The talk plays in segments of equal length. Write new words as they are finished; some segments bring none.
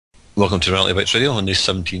Welcome to Reality Bytes Radio on the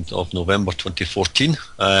 17th of November 2014. We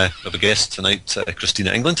have a guest tonight,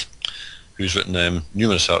 Christina England, who's written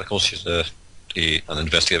numerous articles. She's an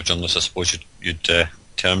investigative journalist, I suppose you'd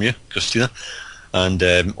term you, Christina, and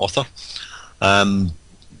author. We're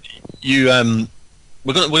going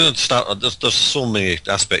to start. There's so many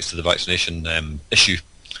aspects to the vaccination issue,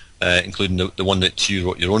 including the one that you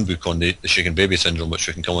wrote your own book on, the shaken baby syndrome, which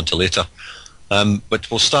we can come on to later. But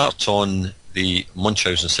we'll start on the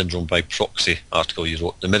Munchausen syndrome by proxy article you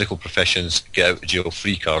wrote, the medical profession's get out of jail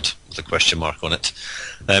free card, with a question mark on it.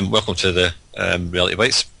 Welcome to the Reality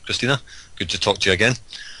Bytes, Christina. Good to talk to you again.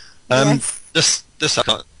 Yes. This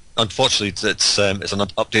unfortunately, it's an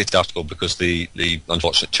updated article because the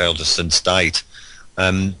unfortunate child has since died.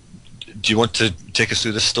 Do you want to take us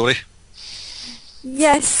through this story?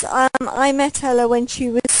 Yes, I met Ella when she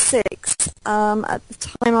was 6. At the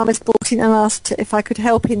time I was brought in and asked if I could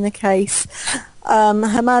help in the case.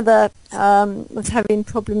 Her mother was having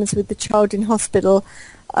problems with the child in hospital.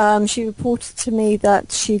 She reported to me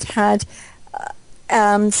that she'd had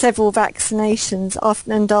several vaccinations,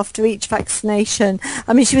 and after each vaccination,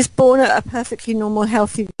 I mean, she was born a perfectly normal,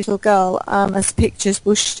 healthy little girl, as pictures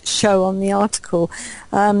will show on the article.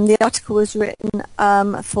 The article was written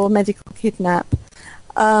for Medical Kidnap.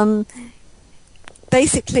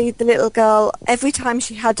 Basically, the little girl, every time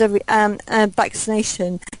she had a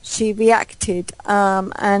vaccination, she reacted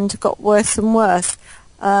and got worse and worse.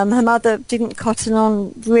 Her mother didn't cotton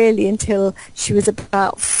on really until she was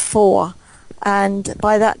about 4. And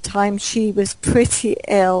by that time she was pretty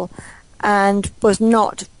ill and was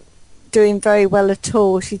not doing very well at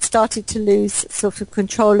all. She'd started to lose sort of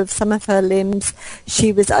control of some of her limbs.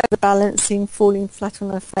 She was overbalancing, falling flat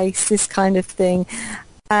on her face, this kind of thing.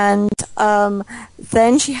 And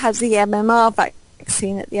then she had the MMR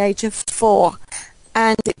vaccine at the age of 4.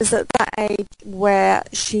 And it was at that age where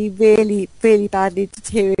she really, really badly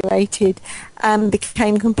deteriorated and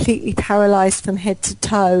became completely paralysed from head to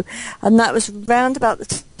toe. And that was round about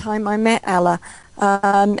the time I met Ella.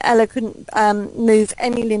 Ella couldn't move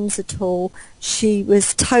any limbs at all. She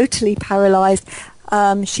was totally paralysed.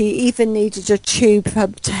 She even needed a tube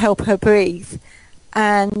to help her breathe.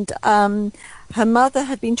 And her mother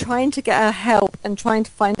had been trying to get her help and trying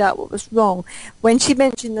to find out what was wrong. When she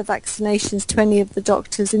mentioned the vaccinations to any of the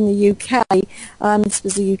doctors in the UK, this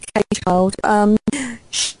was a UK child,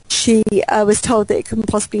 she was told that it couldn't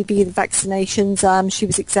possibly be the vaccinations. She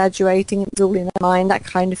was exaggerating, it was all in her mind, that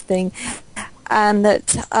kind of thing. And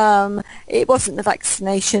that it wasn't the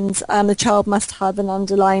vaccinations, the child must have an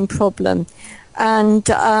underlying problem. And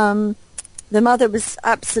the mother was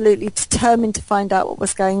absolutely determined to find out what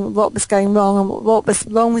was going wrong and what was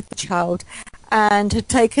wrong with the child, and had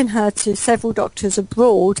taken her to several doctors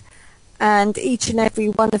abroad, and each and every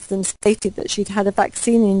one of them stated that she'd had a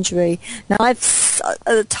vaccine injury. Now, at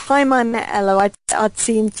the time I met Ella, I'd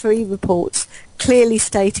seen 3 reports clearly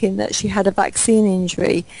stating that she had a vaccine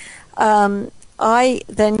injury. I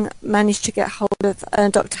then managed to get hold of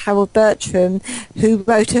Dr. Harold Bertram, who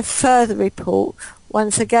wrote a further report,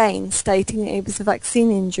 once again stating that it was a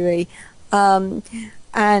vaccine injury, and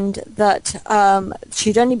that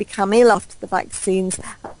she'd only become ill after the vaccines,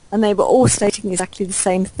 and they were all stating exactly the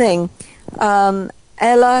same thing.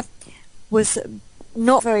 Ella was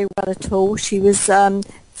not very well at all. She was, as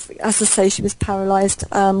I say, she was paralysed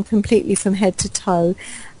completely from head to toe.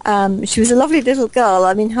 She was a lovely little girl.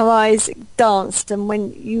 I mean, her eyes danced, and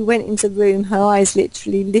when you went into the room, her eyes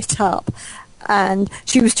literally lit up. And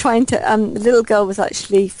she was trying to, the little girl was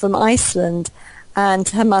actually from Iceland, and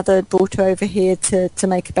her mother had brought her over here to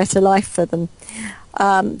make a better life for them.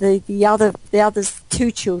 The other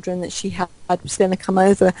 2 children that she had was going to come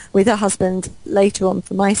over with her husband later on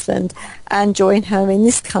from Iceland and join her in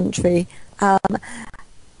this country.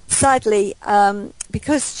 Sadly,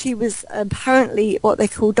 because she was apparently what they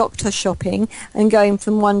call doctor shopping and going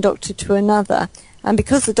from one doctor to another, and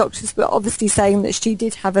because the doctors were obviously saying that she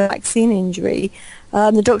did have a vaccine injury,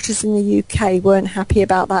 the doctors in the UK weren't happy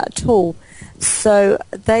about that at all. So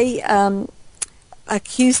they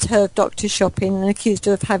accused her of doctor shopping and accused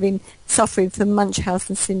her of suffering from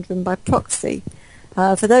Munchausen syndrome by proxy.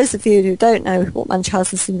 For those of you who don't know what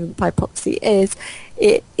Munchausen syndrome by proxy is,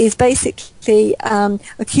 it is basically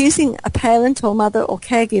accusing a parent or mother or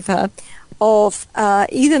caregiver of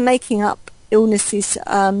either making up illnesses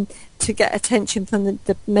to get attention from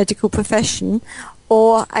the medical profession,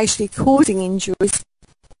 or actually causing injuries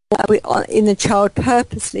in the child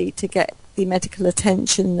purposely to get the medical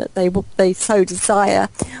attention that they so desire,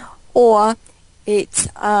 or it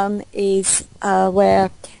is where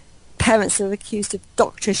parents are accused of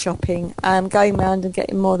doctor shopping, going around and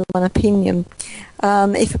getting more than one opinion.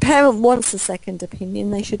 If a parent wants a second opinion,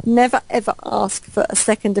 they should never ever ask for a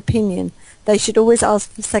second opinion. They should always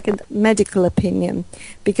ask for a second medical opinion,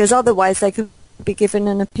 because otherwise they could be given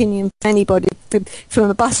an opinion from anybody, from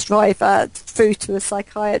a bus driver through to a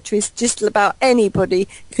psychiatrist. Just about anybody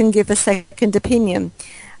can give a second opinion.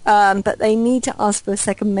 But they need to ask for a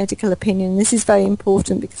second medical opinion. This is very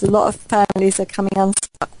important because a lot of families are coming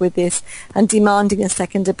unstuck with this and demanding a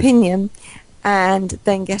second opinion, and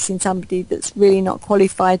then getting somebody that's really not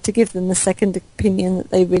qualified to give them the second opinion that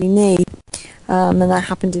they really need. And that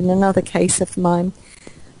happened in another case of mine.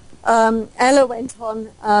 Ella went on.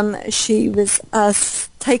 She was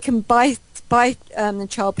taken by the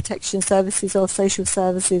Child Protection Services or social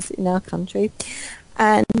services in our country,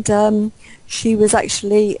 and she was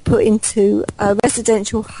actually put into a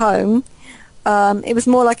residential home. It was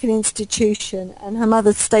more like an institution, and her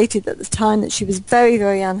mother stated at the time that she was very,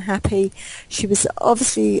 very unhappy. She was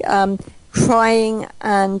obviously crying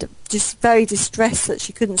and just very distressed that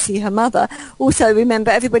she couldn't see her mother. Also, remember,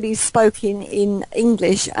 everybody spoke in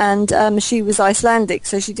English, and she was Icelandic,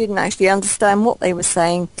 so she didn't actually understand what they were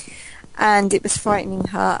saying, and it was frightening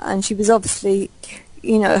her. And she was obviously,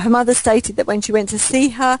 her mother stated that when she went to see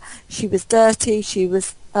her, she was dirty, she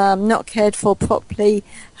was not cared for properly,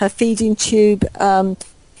 her feeding tube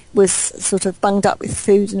was sort of bunged up with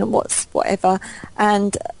food and whatever,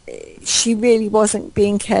 and she really wasn't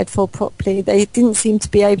being cared for properly. They didn't seem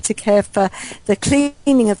to be able to care for the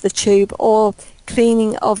cleaning of the tube or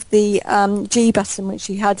cleaning of the G button which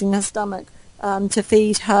she had in her stomach to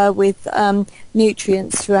feed her with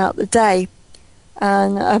nutrients throughout the day.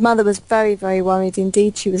 And her mother was very, very worried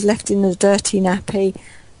indeed. She was left in a dirty nappy,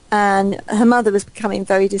 and her mother was becoming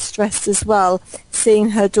very distressed as well, seeing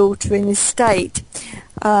her daughter in this state.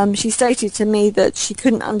 She stated to me that she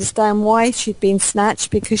couldn't understand why she'd been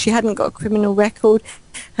snatched, because she hadn't got a criminal record,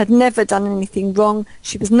 had never done anything wrong,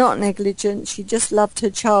 she was not negligent, she just loved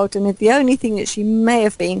her child, and the only thing that she may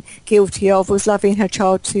have been guilty of was loving her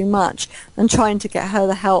child too much and trying to get her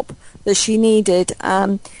the help that she needed.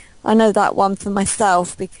 I know that one for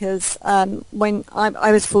myself, because when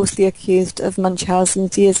I was falsely accused of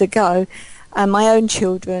Munchausen's years ago, and my own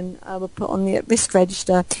children were put on the at-risk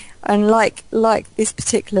register, and like this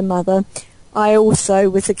particular mother, I also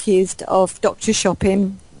was accused of doctor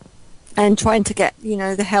shopping and trying to get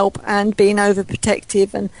the help, and being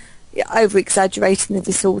overprotective and over-exaggerating the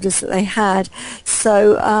disorders that they had.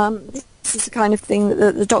 So this is the kind of thing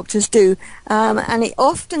that the doctors do, and it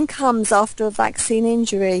often comes after a vaccine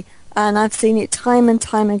injury, and I've seen it time and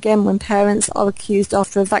time again when parents are accused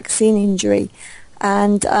after a vaccine injury,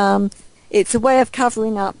 and it's a way of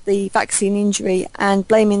covering up the vaccine injury and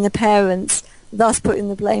blaming the parents, thus putting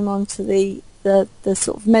the blame onto the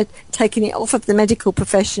sort of taking it off of the medical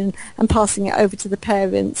profession and passing it over to the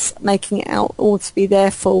parents, making it out all to be their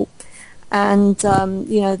fault. And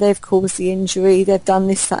they've caused the injury, they've done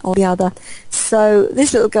this, that or the other. So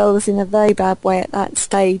this little girl was in a very bad way at that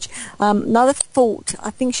stage. Another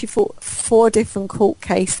I think she fought 4 different court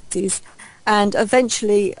cases, and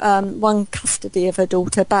eventually won custody of her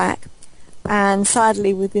daughter back. And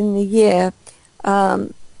sadly, within the year,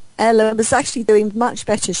 Ella was actually doing much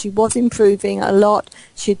better. She was improving a lot.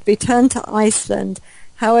 She'd returned to Iceland.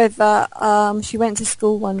 However, she went to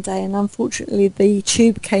school one day, and unfortunately the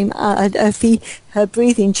tube came out, her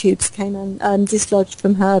breathing tubes came and dislodged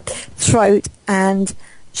from her throat, and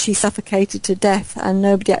she suffocated to death, and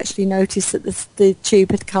nobody actually noticed that the tube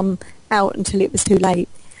had come out until it was too late.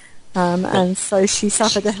 And so she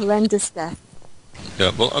suffered a horrendous death.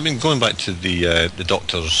 Yeah, well, I mean, going back to the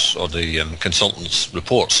doctors or the consultants'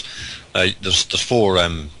 reports, there's 4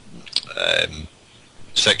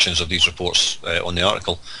 sections of these reports on the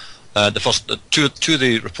article. The first two of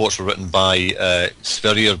the reports were written by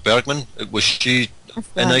Sverrir Bergman. Was she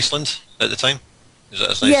in Iceland at the time? Is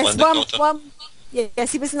that an Icelandic doctor?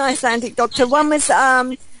 Yes, he was an Icelandic doctor. One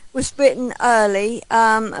was written early,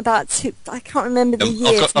 about 2. I can't remember the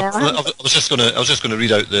years now. I was just going to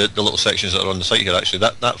read out the little sections that are on the site here. Actually,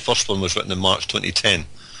 that first one was written in March 2010,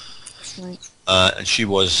 right. And she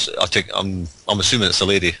was. I'm assuming it's a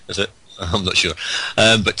lady. Is it? I'm not sure,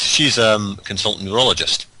 but she's a consultant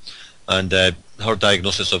neurologist, and her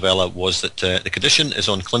diagnosis of Ella was that the condition is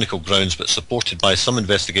on clinical grounds, but supported by some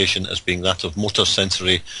investigation as being that of motor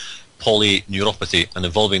sensory polyneuropathy and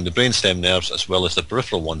involving the brainstem nerves as well as the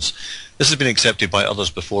peripheral ones. This has been accepted by others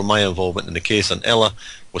before my involvement in the case, and Ella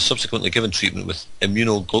was subsequently given treatment with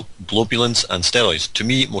immunoglobulins and steroids. To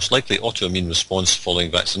me, most likely autoimmune response following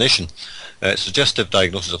vaccination. Suggestive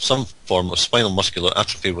diagnosis of some form of spinal muscular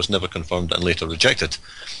atrophy was never confirmed and later rejected.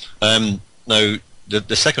 Now,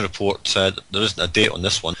 the second report, there isn't a date on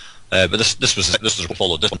this one, but this was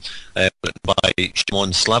followed this one, written by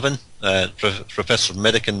Shimon Slavin, Professor of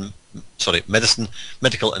Medicine,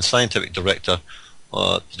 Medical and Scientific Director,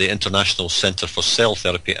 the International Centre for Cell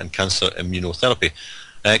Therapy and Cancer Immunotherapy.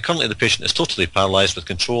 Currently, the patient is totally paralysed with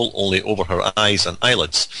control only over her eyes and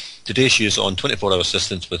eyelids. Today, she is on 24-hour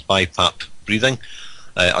assistance with BiPAP breathing.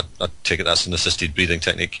 I take it that's an assisted breathing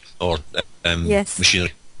technique or Yes.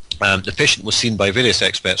 machinery. The patient was seen by various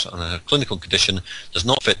experts and her clinical condition does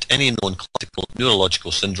not fit any known classical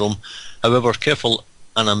neurological syndrome. However, careful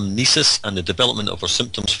anamnesis and the development of her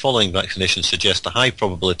symptoms following vaccination suggest a high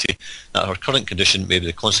probability that her current condition may be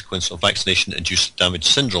the consequence of vaccination-induced damage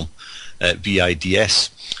syndrome, VIDS.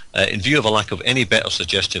 In view of a lack of any better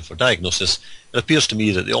suggestion for diagnosis, it appears to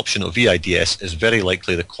me that the option of VIDS is very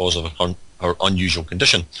likely the cause of her unusual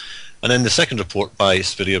condition. And then the second report by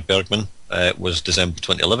Sverrir Bergman was December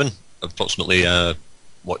 2011, approximately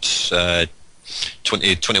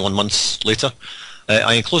 21 months later.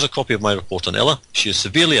 I enclose a copy of my report on Ella. She is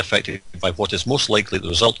severely affected by what is most likely the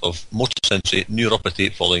result of motor sensory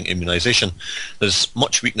neuropathy following immunisation. There is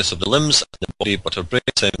much weakness of the limbs and the body, but her brain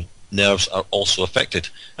nerves are also affected,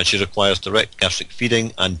 and she requires direct gastric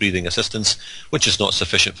feeding and breathing assistance, which is not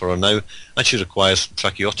sufficient for her now, and she requires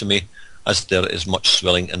tracheotomy, as there is much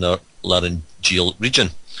swelling in her laryngeal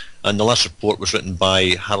region. And the last report was written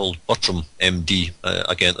by Harold Buttram, MD.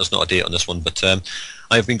 Again, there's not a date on this one, but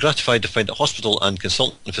I have been gratified to find that hospital and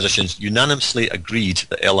consultant physicians unanimously agreed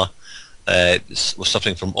that Ella was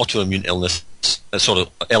suffering from autoimmune illness.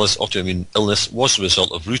 Ella's autoimmune illness was the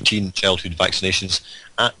result of routine childhood vaccinations,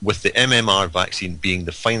 with the MMR vaccine being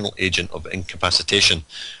the final agent of incapacitation.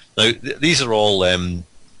 Now, these are all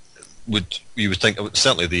you would think,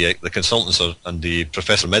 certainly the consultants and the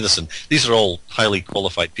professor of medicine, these are all highly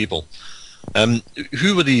qualified people.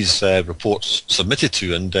 Who were these reports submitted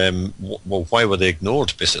to, and why were they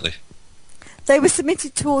ignored, basically? They were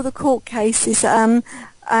submitted to all the court cases, and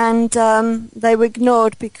they were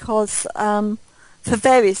ignored because, for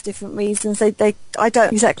various different reasons, I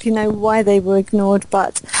don't exactly know why they were ignored,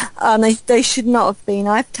 but they should not have been.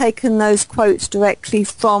 I've taken those quotes directly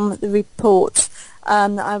from the reports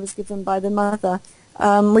that I was given by the mother.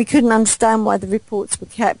 We couldn't understand why the reports were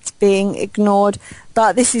kept being ignored,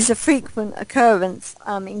 but this is a frequent occurrence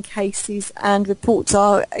in cases, and reports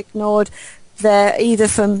are ignored. They're either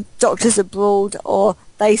from doctors abroad, or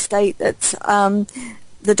they state that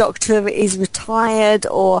the doctor is retired,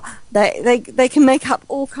 or they can make up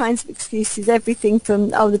all kinds of excuses, everything from,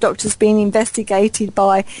 the doctor's being investigated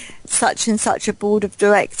by such and such a board of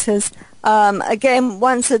directors. Again,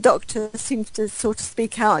 once a doctor seems to sort of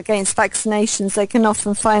speak out against vaccinations, they can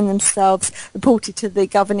often find themselves reported to the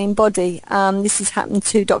governing body. This has happened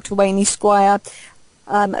to Dr. Wayne Squire,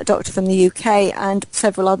 a doctor from the UK, and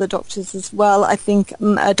several other doctors as well. I think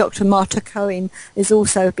Dr. Marta Cohen has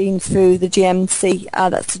also been through the GMC,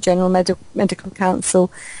 that's the General Medical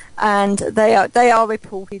Council, and they are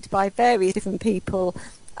reported by various different people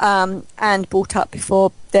and brought up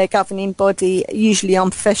before their governing body, usually on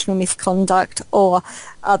professional misconduct or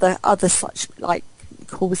other such like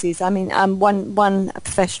causes. I mean, one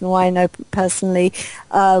professional I know personally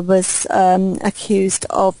was accused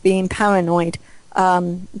of being paranoid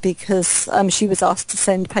because she was asked to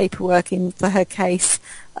send paperwork in for her case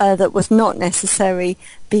that was not necessary,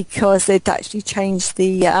 because they'd actually changed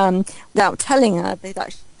without telling her, they'd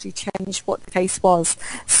actually changed what the case was.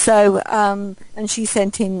 So, and she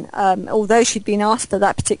sent in, although she'd been asked for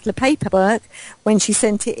that particular paperwork, when she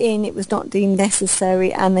sent it in, it was not deemed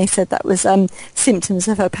necessary, and they said that was symptoms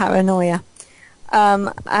of her paranoia.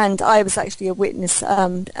 And I was actually a witness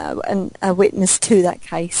to that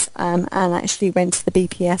case, and actually went to the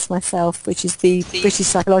BPS myself, which is the British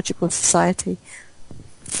Psychological Society.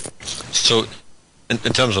 So, in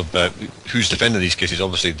terms of who's defending these cases,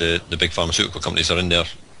 obviously the big pharmaceutical companies are in there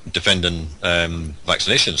defending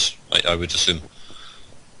vaccinations, I would assume.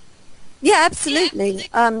 Yeah, absolutely.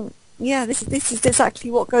 This is exactly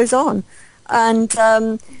what goes on, and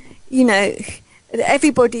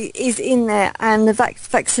everybody is in there, and the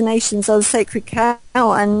vaccinations are the sacred cow,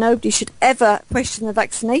 and nobody should ever question the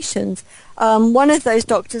vaccinations. One of those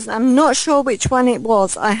doctors, I'm not sure which one it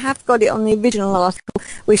was, I have got it on the original article,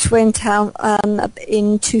 which went out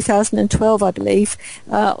in 2012, I believe,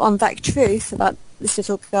 on Vac Truth, about this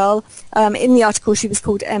little girl. In the article, she was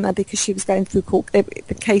called Emma because she was going through court.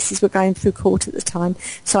 The cases were going through court at the time,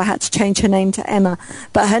 so I had to change her name to Emma.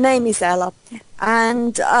 But her name is Ella.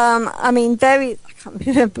 And, I can't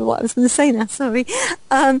remember what I was going to say now, sorry.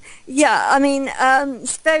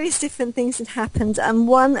 Various different things had happened, and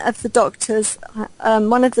one of the doctors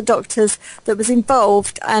that was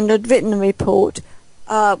involved and had written a report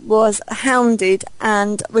was hounded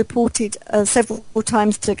and reported several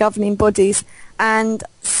times to governing bodies, and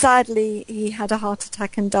sadly he had a heart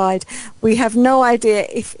attack and died. We have no idea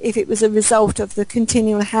if it was a result of the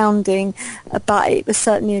continual hounding, but it was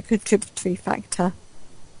certainly a contributory factor.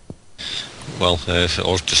 Well,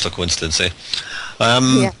 or just a coincidence, eh?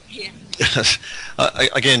 Yeah.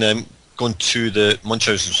 Again, going to the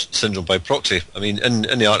Munchausen syndrome by proxy. I mean,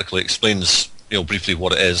 in the article it explains, briefly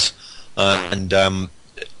what it is,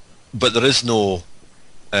 but there is no,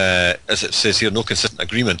 as it says here, no consistent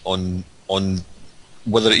agreement on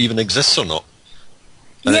whether it even exists or not.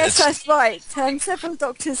 And yes, that's right. Several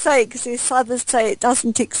doctors say it because others say it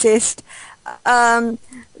doesn't exist.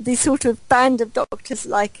 The sort of band of doctors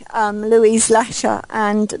like Louise Lasher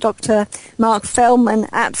and Dr. Mark Feldman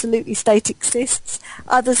absolutely state it exists.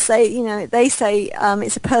 Others say, they say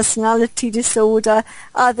it's a personality disorder.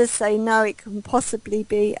 Others say no, it can possibly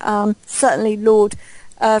be. Certainly Lord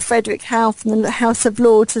Frederick Howe from the House of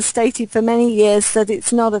Lords has stated for many years that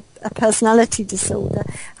it's not a personality disorder,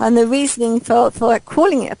 and the reasoning for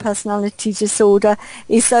calling it a personality disorder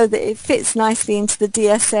is so that it fits nicely into the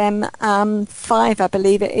DSM-5, I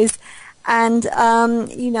believe it is, and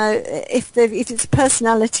if it's a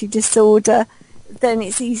personality disorder, then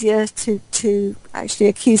it's easier to actually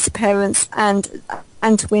accuse the parents and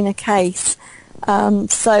to win a case. I've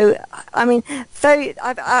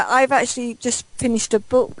actually just finished a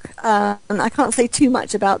book. I can't say too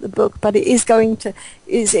much about the book, but it is going to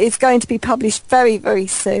be published very, very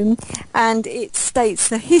soon, and it states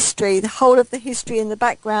the whole of the history and the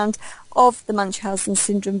background of the Munchausen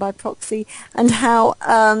syndrome by proxy, and how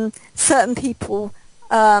certain people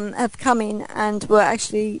have come in and were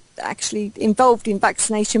actually involved in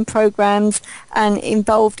vaccination programs and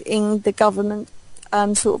involved in the government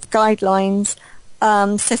sort of guidelines,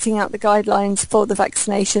 setting out the guidelines for the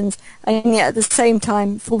vaccinations, and yet at the same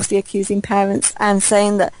time falsely accusing parents and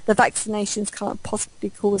saying that the vaccinations can't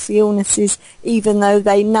possibly cause the illnesses, even though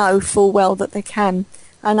they know full well that they can.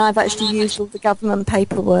 And I've actually used all the government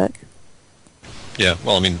paperwork. Yeah,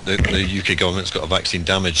 well, I mean, the UK government's got a vaccine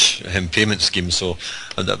damage payment scheme, so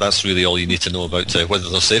that's really all you need to know about whether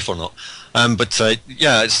they're safe or not.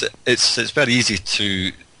 It's very easy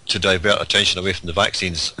to divert attention away from the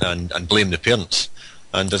vaccines and blame the parents.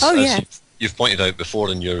 And as you've pointed out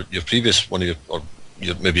before in your previous one of I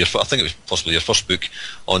think it was possibly your first book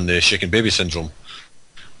on the shaken baby syndrome,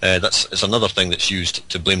 it's another thing that's used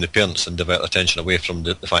to blame the parents and divert attention away from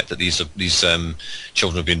the fact that these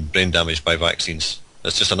children have been brain damaged by vaccines.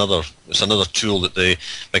 It's just another tool that the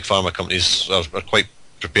big pharma companies are quite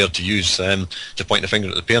prepared to use to point the finger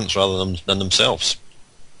at the parents rather than themselves.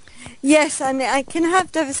 Yes, and it can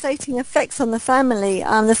have devastating effects on the family.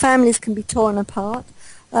 The families can be torn apart.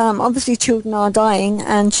 Obviously, children are dying,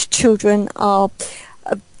 and children are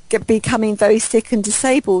becoming very sick and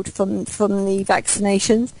disabled from the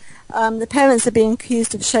vaccinations. The parents are being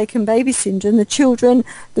accused of shaken baby syndrome. The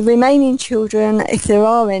remaining children, if there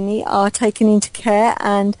are any, are taken into care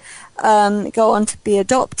and go on to be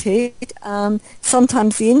adopted.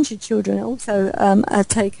 Sometimes the injured children also are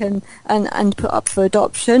taken and put up for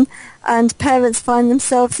adoption, and parents find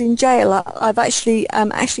themselves in jail. I've actually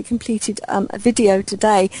completed a video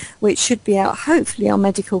today which should be out hopefully on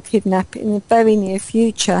medical kidnap in the very near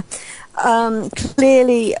future,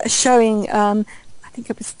 clearly showing I think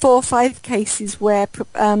it was 4 or 5 cases where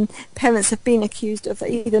parents have been accused of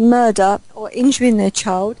either murder or injuring their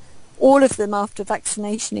child, all of them after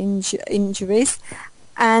vaccination injuries,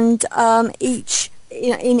 and in each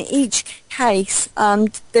case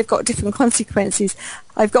they've got different consequences.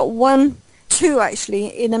 I've got two actually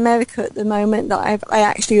in America at the moment that I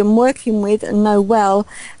actually am working with and know well,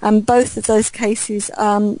 and both of those cases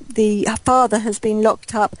the father has been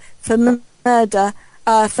locked up for murder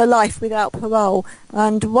for life without parole,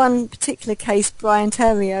 and one particular case, Brian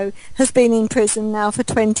Terrio, has been in prison now for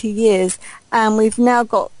 20 years, and we've now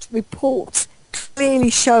got reports clearly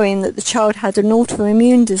showing that the child had an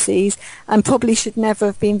autoimmune disease and probably should never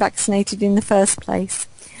have been vaccinated in the first place.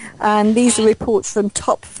 And these are reports from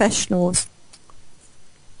top professionals.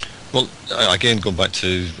 Well, again, going back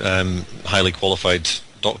to highly qualified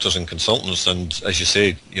doctors and consultants, and as you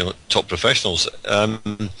say, top professionals.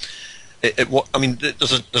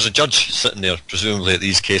 There's a judge sitting there, presumably at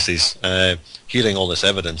these cases, hearing all this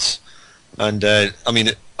evidence, and are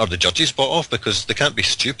the judges bought off? Because they can't be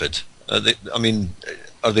stupid.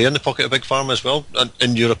 are they in the pocket of Big Pharma as well,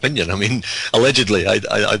 in your opinion? I mean, allegedly, I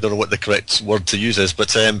don't know what the correct word to use is, but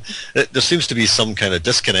there seems to be some kind of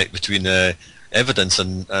disconnect between evidence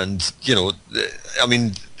and I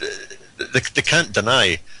mean, they can't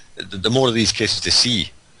deny, the more of these cases they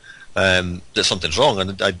see, that something's wrong.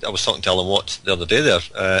 And I was talking to Alan Watt the other day there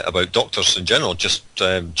about doctors in general, just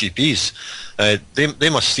GPs. They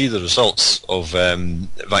must see the results of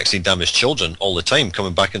vaccine damaged children all the time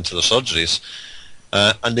coming back into their surgeries,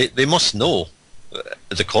 and they must know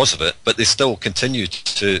the cause of it, but they still continue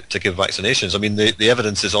to give vaccinations. I mean, the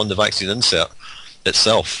evidence is on the vaccine insert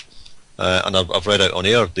itself. And I've read out on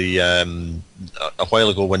air a while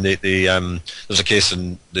ago when there was a case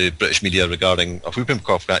in the British media regarding a whooping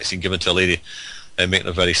cough vaccine given to a lady, making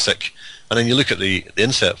her very sick. And then you look at the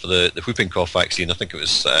insert for the whooping cough vaccine. I think it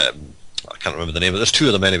was I can't remember the name, but there's two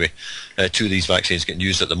of them anyway. Two of these vaccines getting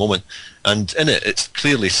used at the moment, and in it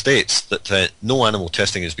clearly states that no animal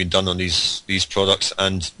testing has been done on these products,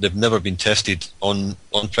 and they've never been tested on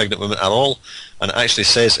pregnant women at all. And it actually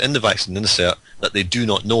says in the vaccine insert that they do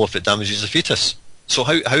not know if it damages the fetus. So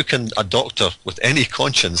how can a doctor with any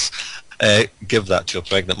conscience give that to a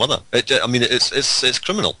pregnant mother? I mean, it's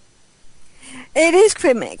criminal. It is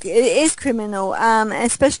criminal. It is criminal,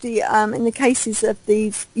 especially in the cases of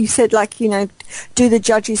these. You said, like, do the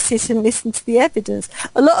judges sit and listen to the evidence?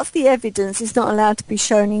 A lot of the evidence is not allowed to be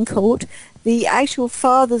shown in court. The actual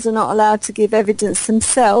fathers are not allowed to give evidence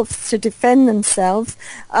themselves to defend themselves,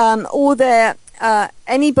 or their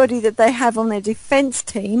anybody that they have on their defence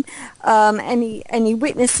team, any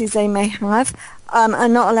witnesses they may have, are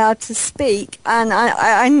not allowed to speak. And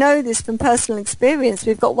I know this from personal experience.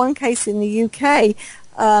 We've got one case in the UK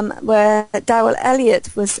where Darrell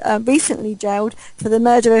Elliott was recently jailed for the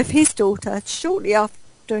murder of his daughter shortly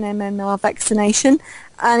after an MMR vaccination,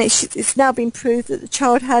 and it's now been proved that the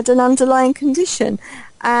child had an underlying condition.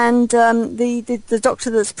 And the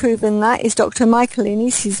doctor that's proven that is Dr. Michael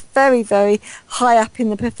Innes. He's very, very high up in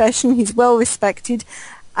the profession. He's well respected,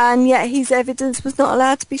 and yet his evidence was not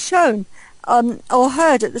allowed to be shown or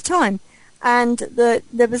heard at the time. And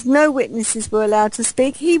there was no witnesses were allowed to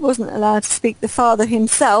speak. He wasn't allowed to speak, the father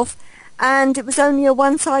himself, and it was only a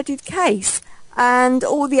one-sided case. And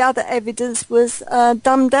all the other evidence was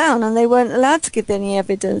dumbed down, and they weren't allowed to give any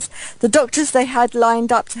evidence. The doctors they had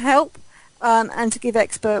lined up to help and to give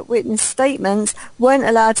expert witness statements weren't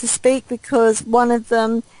allowed to speak, because one of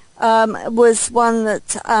them was one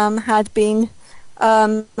that had been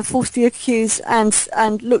falsely accused and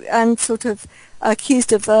sort of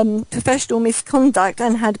accused of professional misconduct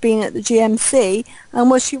and had been at the GMC,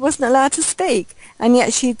 and she wasn't allowed to speak. And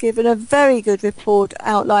yet she'd given a very good report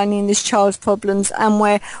outlining this child's problems and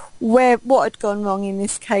what had gone wrong in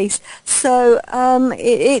this case. So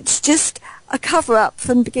it's just a cover-up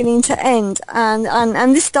from beginning to end,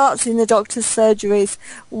 and this starts in the doctor's surgeries,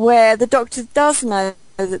 where the doctor does know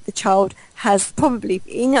that the child has probably,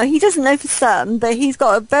 he doesn't know for certain, but he's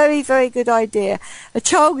got a very, very good idea. A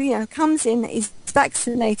child, comes in, is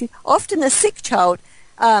vaccinated, often a sick child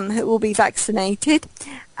who will be vaccinated,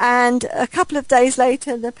 and a couple of days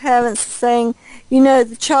later the parents are saying,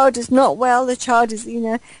 the child is not well, the child is,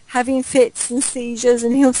 having fits and seizures,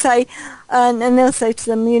 and he'll say, and they'll say to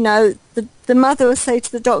them, the mother will say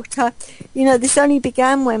to the doctor, this only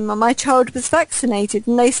began when my child was vaccinated.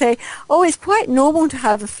 And they say, it's quite normal to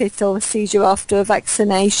have a fit or a seizure after a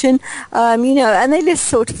vaccination, and they list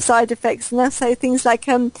sort of side effects, and they'll say things like,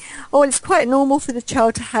 it's quite normal for the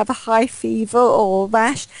child to have a high fever or a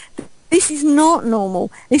rash. This is not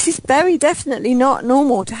normal. This is very definitely not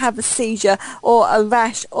normal to have a seizure or a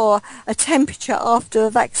rash or a temperature after a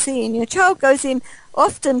vaccine. Your child goes in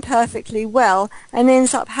often perfectly well and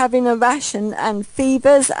ends up having a rash and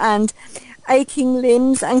fevers and aching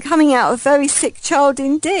limbs and coming out a very sick child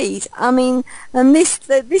indeed. I mean, and this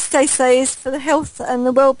they say is for the health and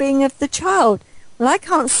the well-being of the child. Well, I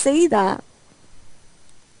can't see that.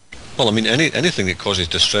 Well, I mean, anything that causes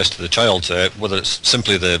distress to the child, whether it's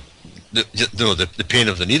simply the pain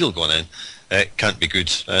of the needle going in, can't be good.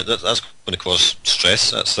 That's going to cause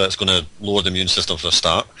stress. That's going to lower the immune system for a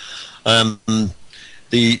start.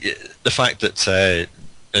 The fact that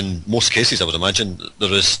in most cases, I would imagine,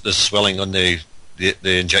 there's swelling on the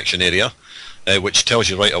injection area, which tells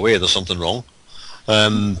you right away there's something wrong.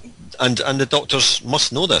 And the doctors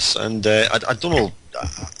must know this. And I don't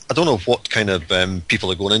know what kind of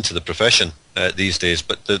people are going into the profession these days,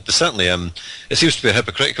 but certainly it seems to be a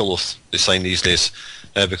hypocritical oath they sign these days,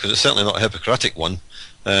 because it's certainly not a Hippocratic one.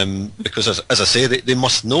 Because as I say, they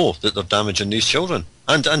must know that they're damaging these children,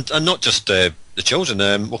 and not just the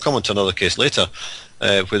children. We'll come on to another case later,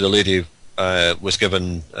 where the lady was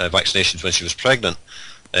given vaccinations when she was pregnant,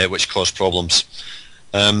 which cause problems.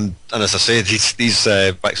 And as I say, these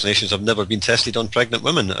vaccinations have never been tested on pregnant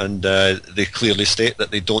women, and they clearly state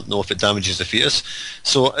that they don't know if it damages the fetus.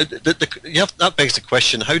 So that begs the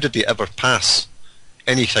question, how did they ever pass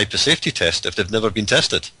any type of safety test if they've never been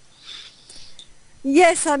tested?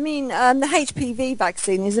 Yes, I mean, the HPV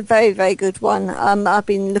vaccine is a very, very good one. I've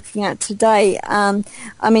been looking at today. I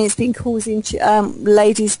mean, it's been causing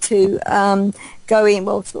ladies to go in,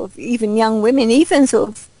 well, sort of even young women, even sort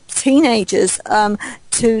of teenagers,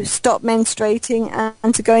 to stop menstruating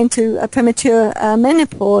and to go into a premature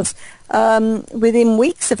menopause within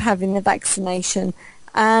weeks of having the vaccination.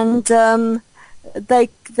 And they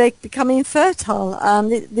become infertile.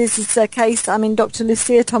 This is a case, I mean, Dr.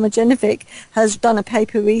 Lucia Tomajenovic has done a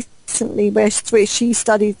paper recently where she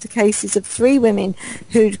studied the cases of 3 women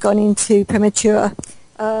who'd gone into premature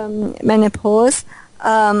menopause.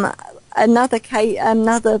 Another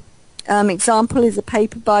example is a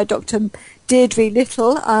paper by Dr. Deirdre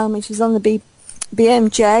Little, which was on the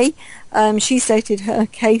BMJ. She stated her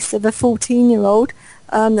case of a 14-year-old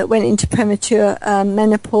that went into premature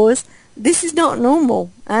menopause. This is not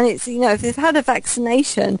normal, and it's, you know, if they've had a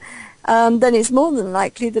vaccination, then it's more than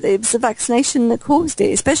likely that it was the vaccination that caused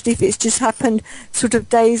it, especially if it's just happened sort of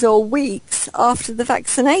days or weeks after the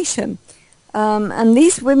vaccination. And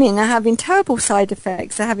these women are having terrible side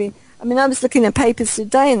effects. They're having, I mean, I was looking at papers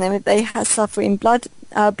today, and they are suffering blood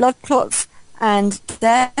clots and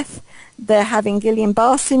death. They're having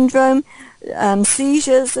Guillain-Barré syndrome,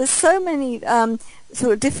 seizures. There's so many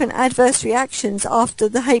sort of different adverse reactions after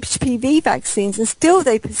the HPV vaccines, and still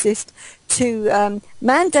they persist to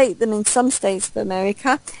mandate them in some states of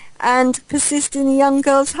America and persist in the young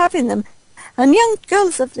girls having them. And young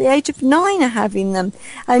girls of the age of 9 are having them,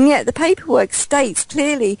 and yet the paperwork states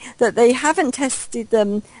clearly that they haven't tested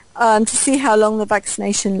them to see how long the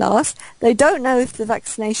vaccination lasts. They don't know if the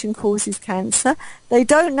vaccination causes cancer. They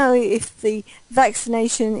don't know if the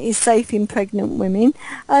vaccination is safe in pregnant women,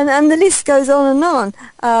 and the list goes on and on.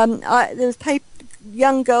 There's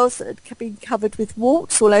young girls that had been covered with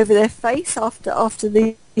warts all over their face after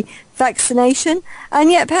the vaccination, and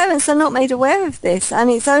yet parents are not made aware of this, and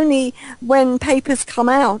it's only when papers come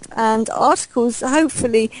out and articles,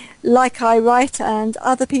 hopefully, like I write and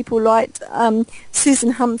other people write.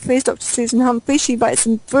 Susan Humphreys, Dr. Susan Humphreys, she writes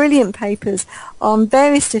some brilliant papers on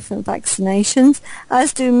various different vaccinations,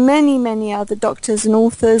 as do many, many other doctors and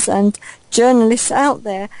authors and journalists out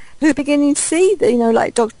there who are beginning to see that, you know,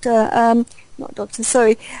 like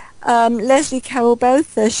Leslie Carroll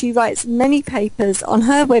Botha. She writes many papers on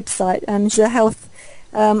her website, and she's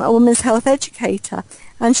a women's health educator,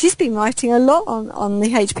 and she's been writing a lot on the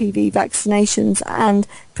HPV vaccinations and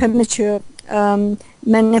premature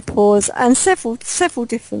menopause and several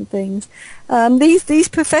different things. These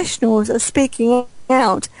professionals are speaking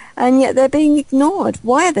out, and yet they're being ignored.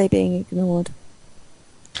 Why are they being ignored?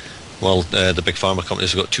 Well, the big pharma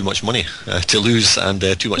companies have got too much money to lose, and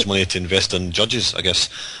too much money to invest in judges, I guess,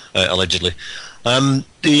 allegedly.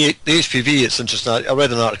 The HPV, it's interesting. I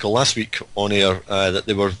read an article last week on air that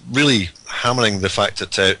they were really hammering the fact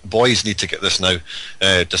that boys need to get this now,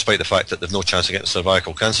 despite the fact that they've no chance of getting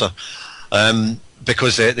cervical cancer,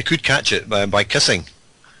 because they could catch it by kissing.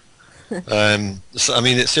 So, I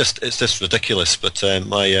mean, it's just ridiculous. But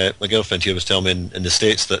my girlfriend here was telling me in the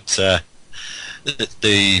States that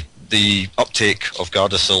the uptake of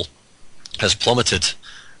Gardasil has plummeted,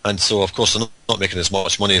 and so of course they're not making as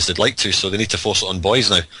much money as they'd like to, so they need to force it on boys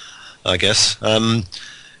now, I guess. I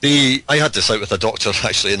had this out with a doctor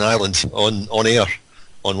actually in Ireland on air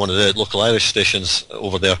on one of the local Irish stations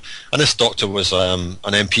over there, and this doctor was an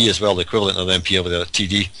MP as well, the equivalent of an MP over there at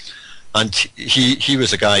TD, and he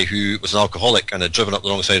was a guy who was an alcoholic and had driven up the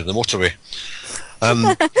wrong side of the motorway.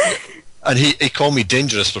 And he called me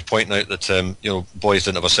dangerous for pointing out that you know, boys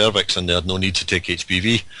didn't have a cervix and they had no need to take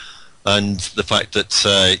HPV, and the fact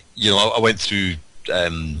that you know, I went through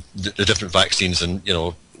the different vaccines, and you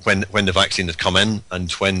know, when the vaccine had come in,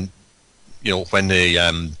 and when they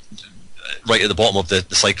right at the bottom of the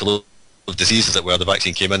cycle of diseases that were, the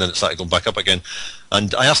vaccine came in and it started going back up again,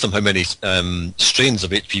 and I asked him how many strains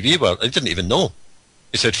of HPV were. I didn't even know.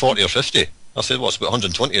 He said 40 or 50. I said, well, it's about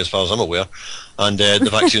 120 as far as I'm aware, and the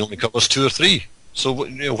vaccine only covers 2 or 3. So,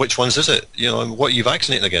 you know, which ones is it? You know, what are you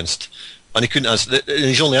vaccinating against? And he couldn't answer.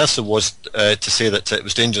 His only answer was to say that it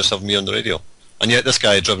was dangerous having me on the radio. And yet this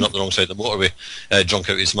guy had driven up the wrong side of the motorway, drunk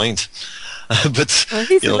out of his mind. But well,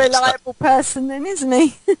 he's a reliable person then, isn't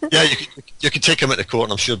he? Yeah, you could take him at the court,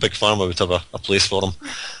 and I'm sure Big Pharma would have a place for him.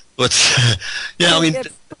 But yeah, I mean,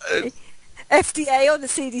 FDA or the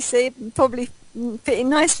CDC probably fitting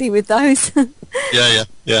nicely with those. Yeah.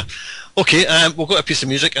 Okay, we'll go to a piece of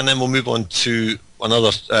music and then we'll move on to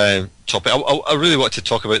another topic. I really want to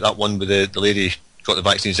talk about that one with the lady got the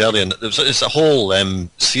vaccines early, and it's a whole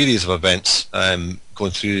series of events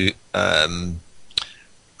going through. I've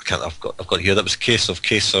got it here. That was a case of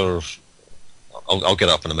Caser. I'll get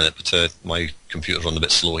it up in a minute, but my computer's running a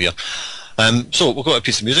bit slow here. So we'll go to a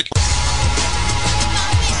piece of music.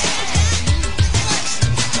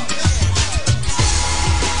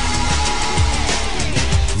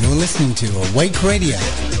 You're listening to Awake Radio,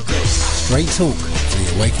 straight talk for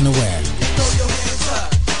the awake and aware.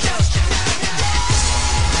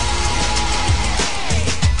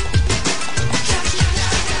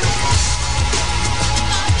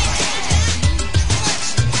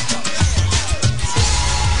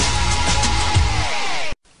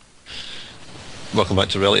 Welcome back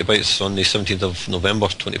to Reality Bytes on the 17th of November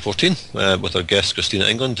 2014 with our guest Christina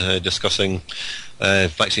England discussing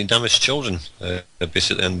vaccine-damaged children,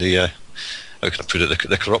 basically, and the, how can I put it,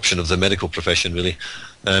 the corruption of the medical profession, really,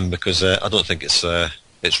 because I don't think it's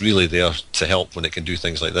really there to help when it can do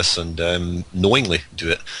things like this and knowingly do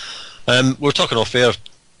it. We were talking off air,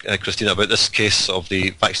 Christina, about this case of the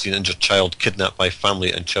vaccine-injured child kidnapped by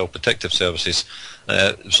Family and Child Protective Services.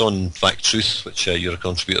 It was on Fact Truth, which you're a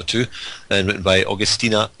contributor to, and written by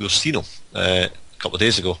Augustina Ursino a couple of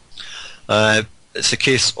days ago. It's a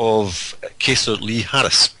case of Caser Lee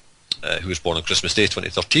Harris, who was born on Christmas Day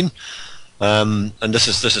 2013. And this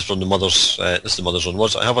is from the mother's. This is the mother's own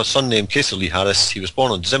words. I have a son named Caser Lee Harris. He was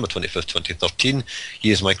born on December 25th, 2013.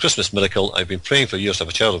 He is my Christmas miracle. I've been praying for years to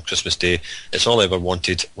have a child on Christmas Day. It's all I ever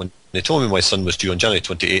wanted. When they told me my son was due on January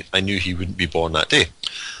 28th, I knew he wouldn't be born that day.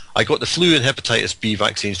 I got the flu and hepatitis B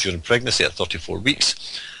vaccines during pregnancy at 34 weeks,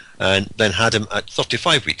 and then had him at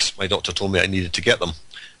 35 weeks. My doctor told me I needed to get them.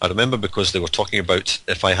 I remember because they were talking about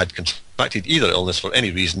if I had contracted either illness for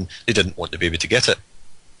any reason, they didn't want the baby to get it.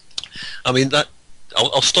 I mean, that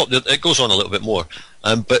I'll stop there. It goes on a little bit more,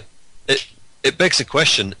 but it begs the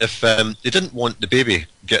question: if they didn't want the baby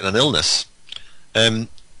getting an illness, and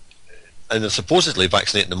they're supposedly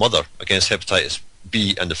vaccinating the mother against hepatitis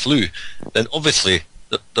B and the flu, then obviously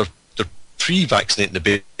they're pre-vaccinating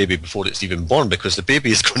the baby before it's even born, because the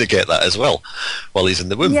baby is going to get that as well while he's in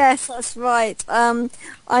the womb. Yes, that's right. I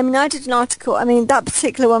mean, I did an article. I mean, that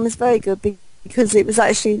particular one was very good because it was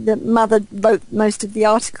actually the mother wrote most of the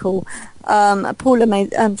article. Paula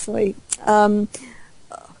made.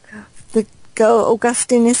 The girl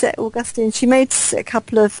Augustine, is it Augustine? She made a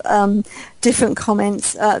couple of different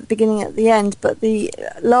comments at the beginning and at the end, but the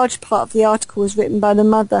large part of the article was written by the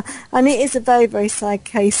mother, and it is a very, very sad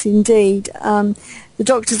case indeed. The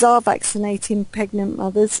doctors are vaccinating pregnant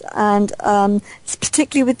mothers, and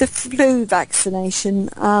particularly with the flu vaccination.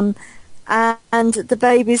 And the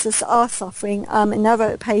babies are suffering. And I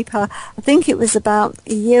wrote a paper, I think it was about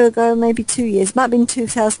a year ago, maybe 2 years, it might have been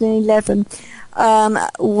 2011,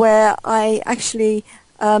 where I actually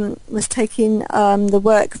was taking the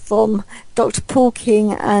work from Dr. Paul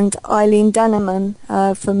King and Eileen Danneman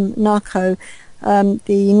from NARCO,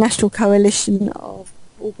 the National Coalition of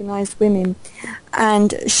Organised Women,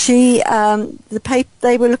 and they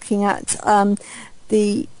were looking at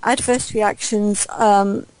the adverse reactions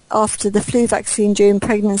after the flu vaccine during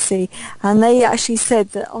pregnancy, and they actually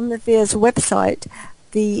said that on the VIA's website,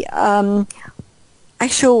 the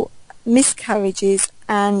actual miscarriages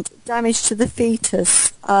and damage to the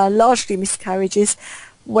fetus, largely miscarriages,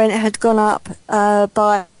 when it had gone up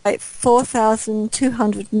by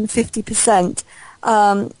 4,250%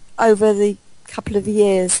 over the couple of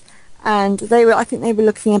years, and I think they were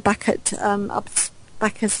looking back at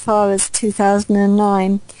back as far as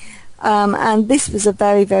 2009. And this was a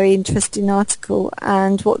very, very interesting article,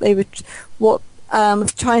 and what was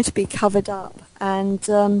trying to be covered up. And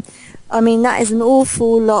I mean, that is an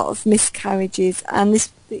awful lot of miscarriages, and it's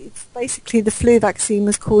basically the flu vaccine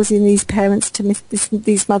was causing these parents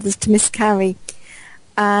these mothers to miscarry.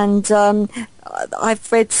 And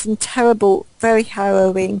I've read some terrible, very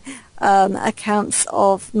harrowing accounts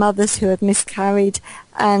of mothers who have miscarried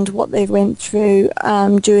and what they went through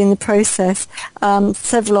during the process.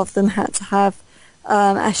 Several of them had to have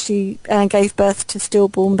actually gave birth to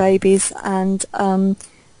stillborn babies, and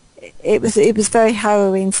it was very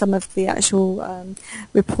harrowing, some of the actual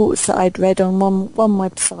reports that I'd read on one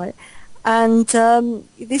website. And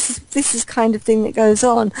this is kind of thing that goes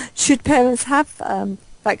on. Should parents have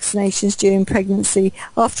vaccinations during pregnancy?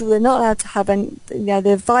 After all, they're not allowed to have any,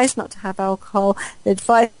 they're advised not to have alcohol, they're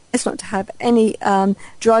advised not to have any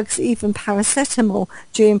drugs, even paracetamol,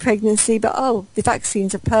 during pregnancy, but the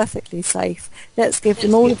vaccines are perfectly safe. Let's give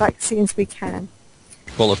them all the vaccines we can.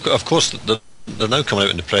 Well, of course, they're now coming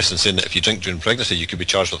out in the press and saying that if you drink during pregnancy, you could be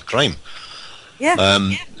charged with a crime. Yeah.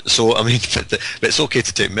 So I mean, but it's okay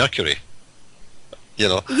to take mercury. You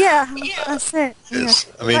know. Yeah, that's it.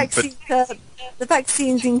 I mean, the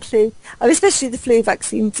vaccines include, especially the flu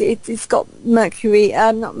vaccines. It's got mercury,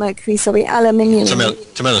 not mercury, sorry, aluminium.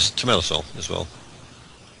 Thimerosal as well.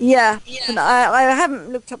 Yeah, and I haven't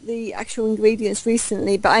looked up the actual ingredients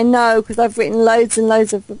recently, but I know because I've written loads and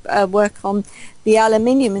loads of work on the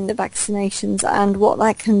aluminium in the vaccinations and what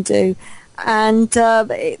that can do. And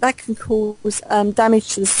that can cause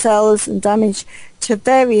damage to the cells and damage to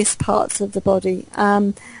various parts of the body,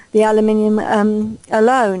 the aluminium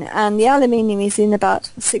alone. And the aluminium is in about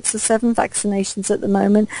 6 or 7 vaccinations at the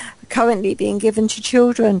moment, currently being given to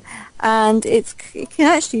children. And it can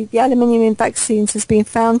actually, the aluminium in vaccines has been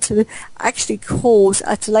found to actually cause,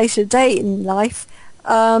 at a later date in life,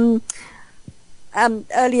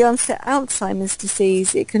 early onset Alzheimer's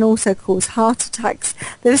disease. It can also cause heart attacks.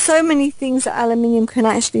 There are so many things that aluminium can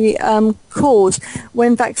actually cause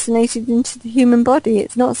when vaccinated into the human body.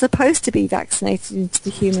 It's not supposed to be vaccinated into the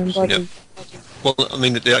human body. Yeah. Well, I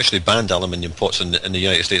mean, they actually banned aluminium pots in the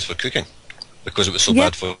United States for cooking because it was so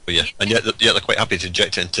bad for you, and yet they're quite happy to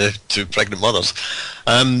inject it into pregnant mothers.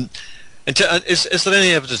 Is there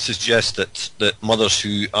any evidence to suggest that mothers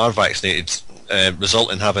who are vaccinated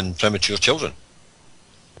result in having premature children?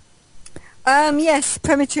 Yes,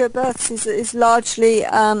 premature births is largely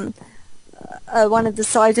one of the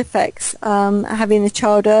side effects, having the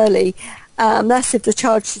child early. That's if the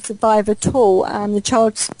child should survive at all. The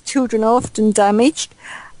children are often damaged.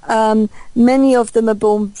 Many of them are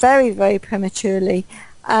born very, very prematurely.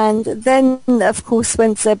 And then, of course,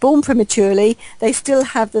 once they're born prematurely, they still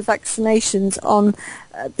have the vaccinations on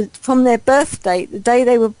from their birth date, the day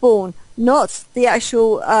they were born, not the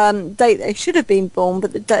actual date they should have been born,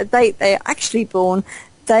 but the date they are actually born.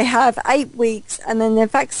 They have 8 weeks and then they're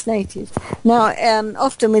vaccinated. Now,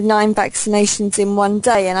 often with 9 vaccinations in one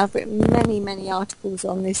day, and I've written many, many articles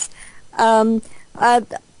on this,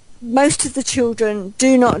 most of the children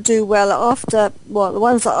do not do well after, well, the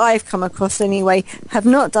ones that I've come across anyway, have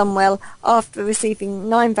not done well after receiving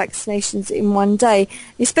 9 vaccinations in one day,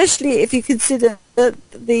 especially if you consider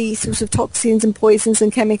the sort of toxins and poisons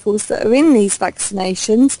and chemicals that are in these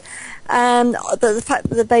vaccinations, and the fact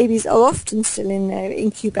that the babies are often still in their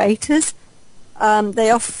incubators.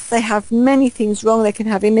 They have many things wrong. They can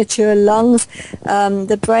have immature lungs.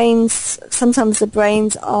 Sometimes the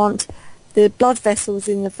brains aren't, the blood vessels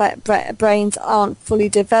in the brains aren't fully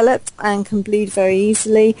developed and can bleed very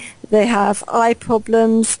easily. They have eye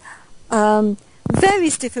problems,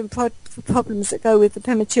 various different problems that go with the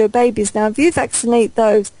premature babies. Now, if you vaccinate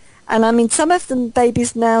those, and I mean some of the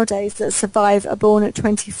babies nowadays that survive are born at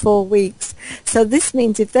 24 weeks. So this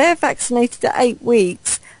means if they're vaccinated at 8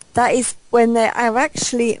 weeks, that is when they are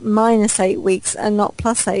actually minus 8 weeks and not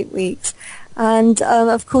plus 8 weeks. And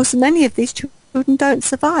of course, many of these children don't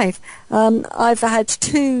survive. I've had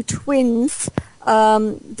 2 twins,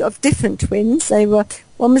 of different twins.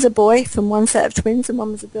 One was a boy from one set of twins and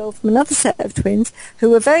one was a girl from another set of twins,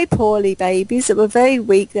 who were very poorly babies, that were very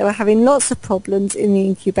weak. They were having lots of problems in the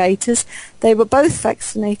incubators. They were both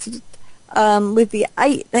vaccinated with the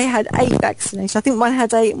 8. They had 8 vaccinations. I think one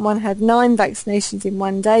had 8 and one had 9 vaccinations in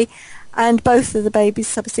one day, and both of the babies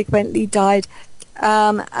subsequently died.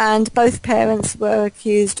 And both parents were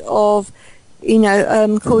accused of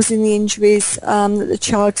causing the injuries that the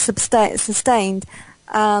child sustained.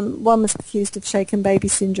 One was accused of shaken baby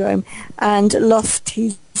syndrome and lost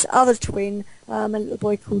his other twin, a little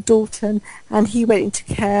boy called Dalton, and he went into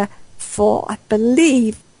care for, I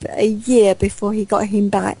believe, a year before he got him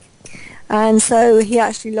back. And so he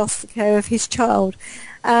actually lost the care of his child.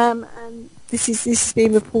 And this is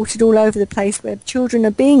being reported all over the place, where children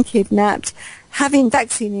are being kidnapped, having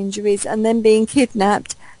vaccine injuries, and then being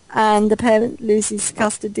kidnapped, and the parent loses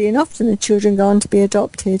custody, and often the children go on to be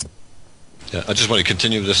adopted. Yeah, I just want to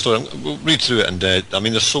continue with the story. We'll read through it, and I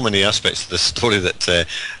mean, there's so many aspects to this story that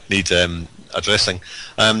need addressing.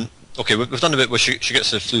 Okay, we've done a bit where she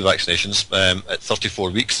gets the flu vaccinations at 34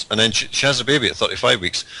 weeks, and then she has a baby at 35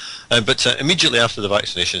 weeks. But immediately after the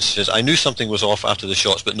vaccination, she says, "I knew something was off after the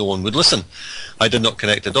shots, but no one would listen. I did not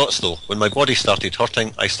connect the dots, though. When my body started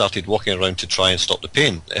hurting, I started walking around to try and stop the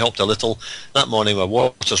pain. It helped a little. That morning, my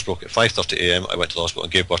waters broke at 5:30 a.m. I went to the hospital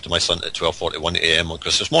and gave birth to my son at 12:41 a.m. on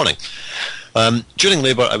Christmas morning. During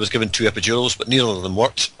labour, I was given 2 epidurals, but neither of them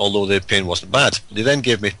worked, although the pain wasn't bad. They then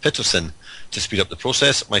gave me pitocin to speed up the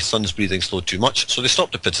process. My son's breathing slowed too much, so they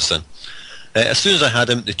stopped the pitocin. As soon as I had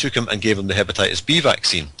him, they took him and gave him the hepatitis B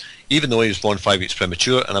vaccine. even though he was born 5 weeks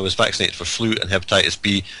premature, and I was vaccinated for flu and hepatitis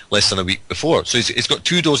B less than a week before. So he's got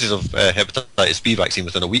 2 doses of hepatitis B vaccine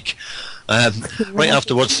within a week. Right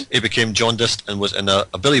afterwards, he became jaundiced and was in a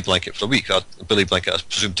billy blanket for a week. A billy blanket, I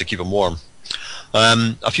presume, to keep him warm.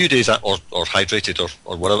 A few days, or hydrated,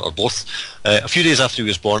 or whatever, or both. A few days after he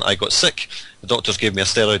was born, I got sick. The doctors gave me a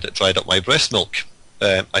steroid that dried up my breast milk.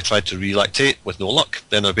 I tried to relactate with no luck.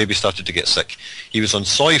 Then our baby started to get sick. He was on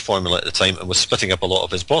soy formula at the time and was spitting up a lot of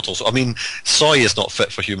his bottles. I mean, soy is not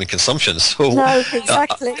fit for human consumption. So, no,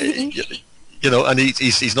 exactly. And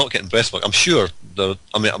he's not getting breast milk. I'm sure I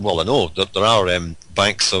know that there are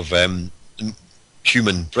banks of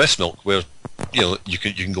human breast milk where you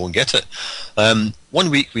can go and get it. 1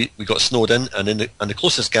 week we got snowed in, and the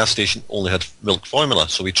closest gas station only had milk formula,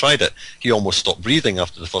 so we tried it. He almost stopped breathing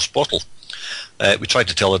after the first bottle. We tried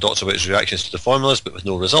to tell the doctor about his reactions to the formulas, but with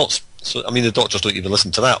no results. So, I mean, the doctors don't even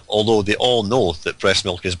listen to that, although they all know that breast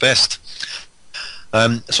milk is best.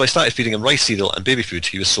 So I started feeding him rice cereal and baby food.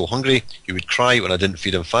 He was so hungry, he would cry when I didn't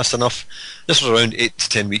feed him fast enough. This was around 8 to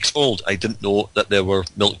 10 weeks old. I didn't know that there were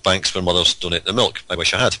milk banks where mothers donate their milk. I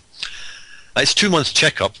wish I had. It's 2 months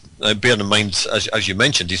checkup. Bear in mind, as you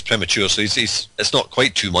mentioned, he's premature, so it's not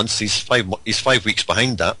quite 2 months. He's 5 weeks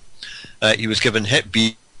behind that. He was given Hep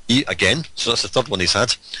B again, so that's the third one he's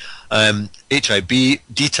had. HIB,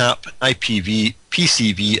 DTaP, IPV,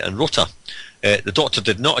 PCV, and Rota. The doctor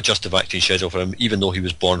did not adjust the vaccine schedule for him, even though he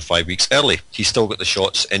was born 5 weeks early. He still got the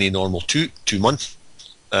shots any normal 2-month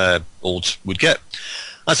old would get.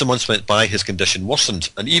 As the months went by, his condition worsened,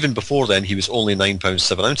 and even before then, he was only 9 pounds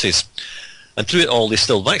 7 ounces. And through it all, they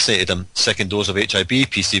still vaccinated him. Second dose of HIB,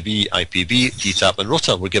 PCV, IPV, DTaP, and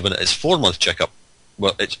Rota were given at his 4-month checkup.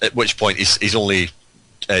 Well, at which point he's only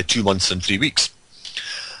 2 months and 3 weeks.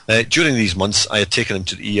 During these months, I had taken him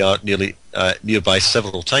to the ER nearby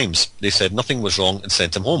several times. They said nothing was wrong and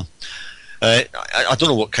sent him home. I don't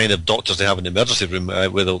know what kind of doctors they have in the emergency room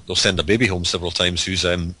where they'll send a baby home several times who's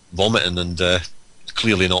vomiting and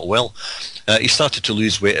clearly not well. He started to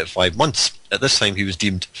lose weight at 5 months. At this time, he was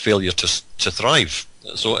deemed failure to thrive.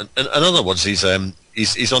 So, in other words, he's on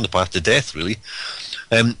the path to death, really.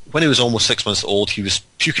 When he was almost 6 months old, he was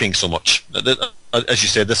puking so much. As you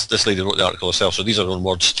said, this lady wrote the article herself, so these are her own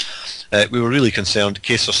words. We were really concerned.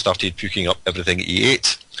 Kaiser started puking up everything he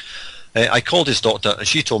ate. I called his doctor, and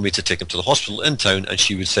she told me to take him to the hospital in town, and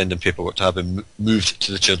she would send him paperwork to have him moved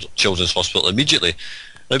to the Children's Hospital immediately.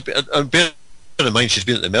 Now, bear in mind, she's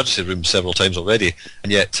been at the emergency room several times already,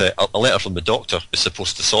 and yet a letter from the doctor is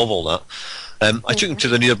supposed to solve all that. I took him to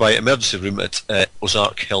the nearby emergency room at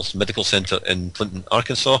Ozark Health Medical Center in Clinton,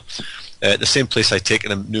 Arkansas, the same place I'd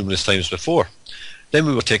taken him numerous times before. Then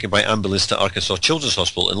we were taken by ambulance to Arkansas Children's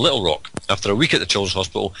Hospital in Little Rock. After a week at the Children's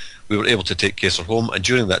Hospital, we were able to take Kaiser home, and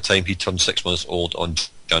during that time he turned 6 months old on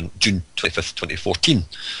June 25th, 2014.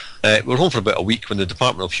 We were home for about a week when the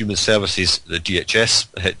Department of Human Services, the DHS,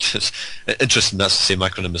 it's interesting that's the same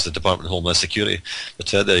acronym as the Department of Homeland Security, but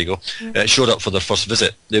there you go, showed up for their first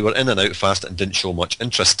visit. They were in and out fast and didn't show much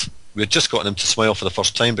interest. We had just gotten him to smile for the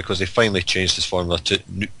first time because they finally changed his formula to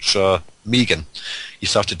Nutramegan. He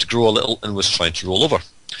started to grow a little and was trying to roll over.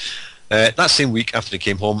 That same week after he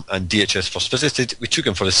came home and DHS first visited, we took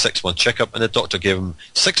him for his 6-month checkup, and the doctor gave him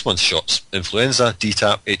 6-month shots: influenza,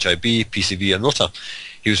 DTaP, HIB, PCV, and Rota.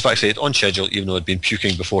 He was vaccinated on schedule even though he had been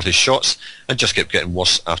puking before his shots, and just kept getting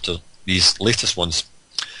worse after these latest ones.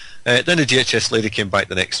 Then the DHS lady came back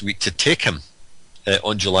the next week to take him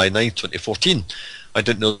on July 9, 2014. I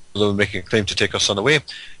didn't know they were making a claim to take our son away.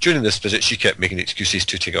 During this visit, she kept making excuses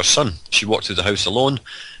to take our son. She walked through the house alone,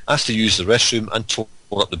 asked to use the restroom, and tore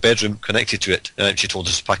up the bedroom connected to it. She told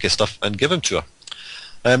us to pack his stuff and give him to her.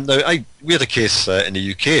 Now, we had a case in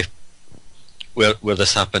the UK where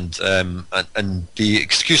this happened, and the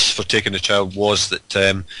excuse for taking the child was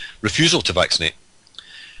that refusal to vaccinate.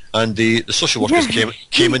 And the social workers came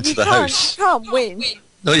into the house. You can't win.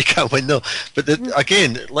 No, you can't win, no. But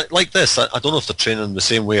again, like this, I don't know if they're training the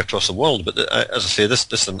same way across the world, but as I say, this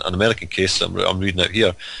is an American case I'm reading out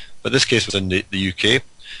here. But this case was in the UK,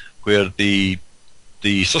 where the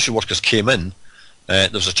social workers came in.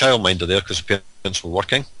 There was a childminder there because the parents were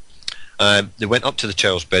working. They went up to the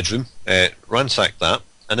child's bedroom, ransacked that,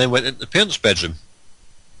 and then went into the parents' bedroom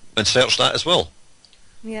and searched that as well.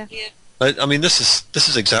 Yeah. I mean, this is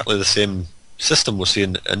exactly the same system we're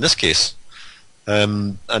seeing in this case.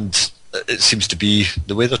 And it seems to be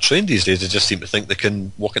the way they're trained these days. They just seem to think they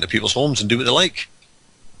can walk into people's homes and do what they like.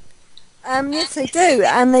 Yes, they do,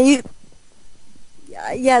 and they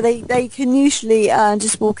can usually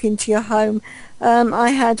just walk into your home I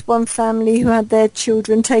had one family who had their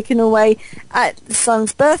children taken away at the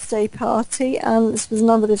son's birthday party. This was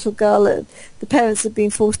another little girl. The parents had been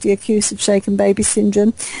falsely accused of shaken baby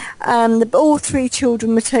syndrome. All three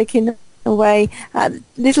children were taken away at the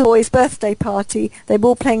little boy's birthday party. They were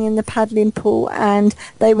all playing in the paddling pool, and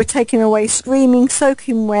they were taken away screaming,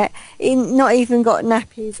 soaking wet, not even got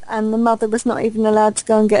nappies, and the mother was not even allowed to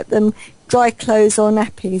go and get them dry clothes or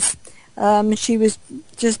nappies. She was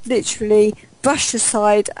just literally brushed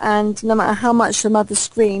aside, and no matter how much the mother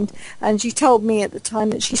screamed, and she told me at the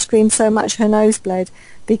time that she screamed so much her nose bled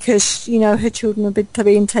because, her children were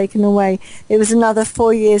being taken away. It was another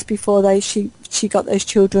 4 years before she got those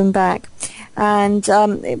children back, and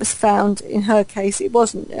it was found in her case it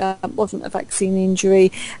wasn't a vaccine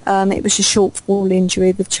injury. It was a shortfall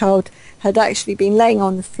injury. The child had actually been laying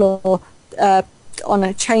on the floor on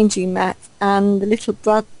a changing mat, and the little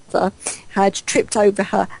brother had tripped over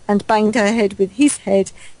her and banged her head with his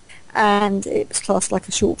head, and it was classed like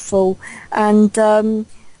a shortfall. And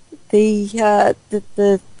she had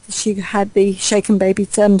the shaken baby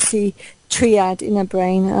triad in her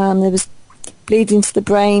brain. There was bleeding to the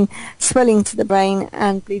brain, swelling to the brain,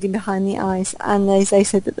 and bleeding behind the eyes. And they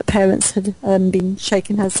said that the parents had been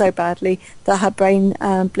shaking her so badly that her brain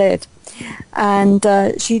bled. And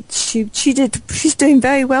she's doing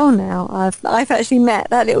very well now. I've actually met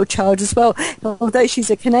that little child as well. Although she's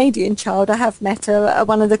a Canadian child, I have met her at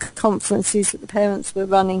one of the conferences that the parents were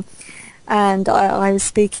running, and I was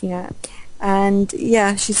speaking at. And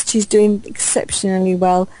yeah, she's doing exceptionally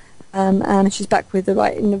well, and she's back in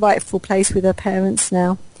the rightful place with her parents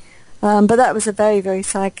now. But that was a very, very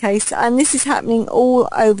sad case, and this is happening all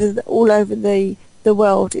over the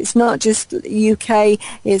world. It's not just UK,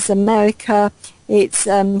 it's America, it's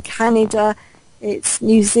Canada, it's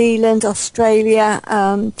New Zealand, Australia,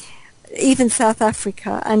 even South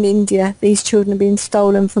Africa and India. These children are being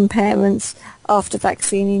stolen from parents after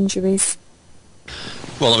vaccine injuries.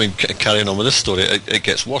 Well, I mean, carrying on with this story, it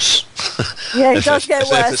gets worse. Yeah, it does get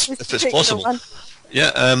worse. If it's possible. One.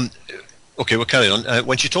 Yeah, okay, we'll carry on.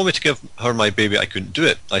 When she told me to give her my baby, I couldn't do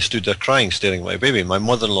it. I stood there crying, staring at my baby. My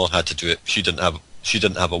mother-in-law had to do it. She didn't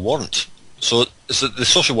have a warrant. So the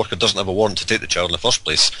social worker doesn't have a warrant to take the child in the first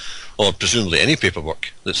place, or presumably any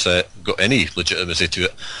paperwork that's got any legitimacy to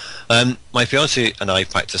it. My fiancé and I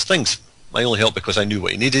practiced things. I only helped because I knew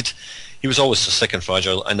what he needed. He was always so sick and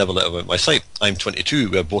fragile, I never let him out of my sight. I'm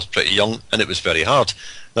 22, we're both pretty young, and it was very hard.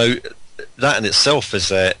 Now, that in itself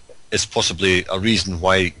is possibly a reason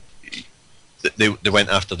why they went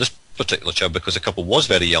after this particular child, because the couple was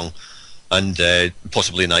very young and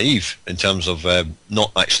possibly naive in terms of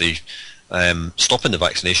not actually stopping the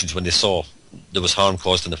vaccinations when they saw there was harm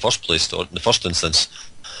caused in the first place, or in the first instance.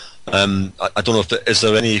 I don't know is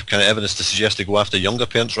there any kind of evidence to suggest they go after younger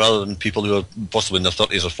parents rather than people who are possibly in their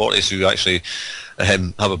 30s or 40s who actually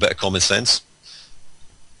have a bit of common sense?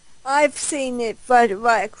 I've seen it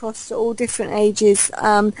right across all different ages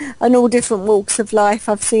and all different walks of life.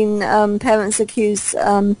 I've seen parents accuse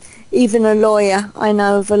even a lawyer. I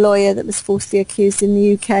know of a lawyer that was falsely accused in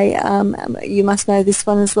the UK. You must know this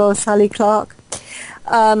one as well, Sally Clark.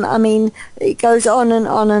 I mean, it goes on and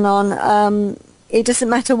on and on. It doesn't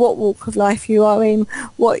matter what walk of life you are in,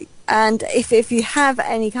 and if you have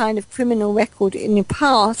any kind of criminal record in your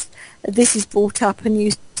past, this is brought up and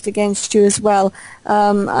used against you as well.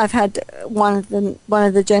 I've had one of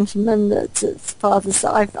the gentlemen that's fathers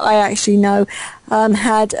that I actually know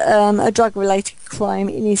had a drug-related crime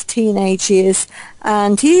in his teenage years,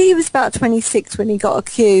 and he was about 26 when he got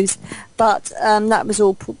accused, but that was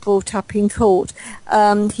all brought up in court.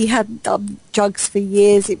 He had drugs for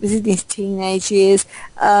years. It was in his teenage years.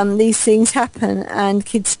 These things happen, and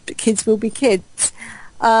kids will be kids.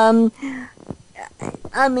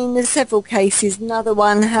 I mean, there's several cases. Another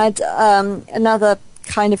one had another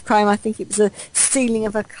kind of crime. I think it was a stealing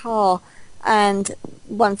of a car, and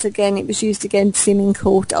once again it was used against him in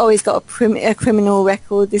court. Oh, he's got a criminal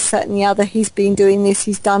record, this, that and the other. He's been doing this,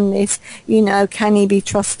 he's done this. Can he be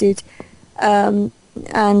trusted? And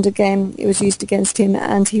again, it was used against him,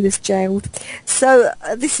 and he was jailed. So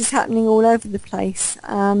this is happening all over the place,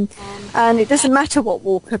 and it doesn't matter what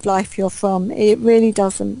walk of life you're from. It really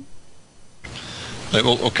doesn't. Right,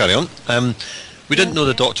 we'll carry on. We didn't know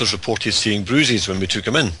the doctors reported seeing bruises when we took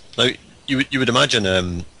him in. Now, you would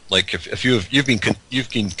imagine, like if you've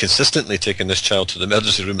been consistently taking this child to the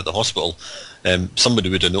emergency room at the hospital, somebody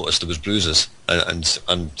would have noticed there was bruises and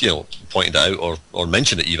pointed it out or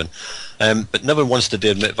mentioned it even. But never once did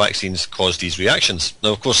they admit vaccines cause these reactions.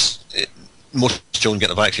 Now, of course, most children get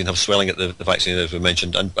the vaccine have swelling at the vaccine, as we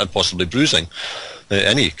mentioned, and possibly bruising.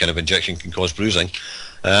 Any kind of injection can cause bruising.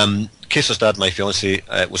 Kayser's dad, my fiance,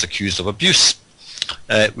 was accused of abuse.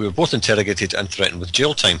 We were both interrogated and threatened with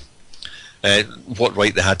jail time. What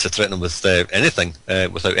right they had to threaten him with anything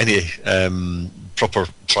without any proper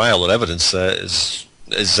trial or evidence is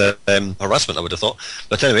harassment, I would have thought.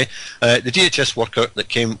 But anyway, the DHS worker that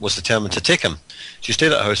came was determined to take him. She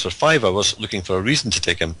stayed at the house for 5 hours looking for a reason to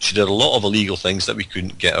take him. She did a lot of illegal things that we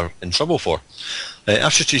couldn't get her in trouble for.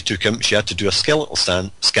 After she took him, she had to do a skeletal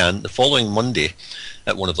scan the following Monday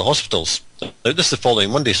at one of the hospitals. Now, this is the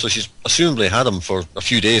following Monday, so she's assumably had him for a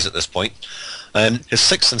few days at this point. His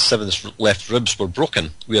 6th and 7th left ribs were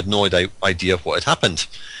broken. We had no idea what had happened.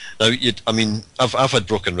 Now, I've had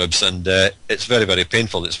broken ribs, and it's very, very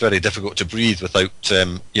painful. It's very difficult to breathe without,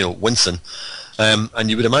 wincing. And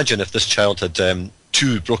you would imagine if this child had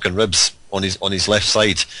 2 broken ribs on his left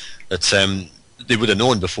side, that they would have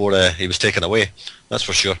known before he was taken away. That's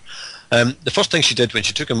for sure. The first thing she did when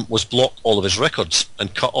she took him was block all of his records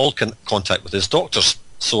and cut all contact with his doctors,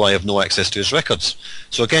 so I have no access to his records.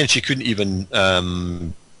 So again, she couldn't even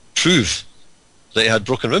prove that he had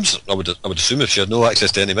broken ribs. I would assume, if she had no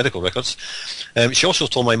access to any medical records. She also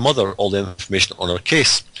told my mother all the information on her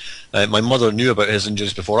case. My mother knew about his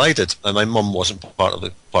injuries before I did, and my mum wasn't part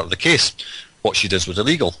of the case. What she did was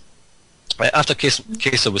illegal. After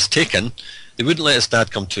Kayser was taken, they wouldn't let his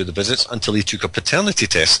dad come to the visits until he took a paternity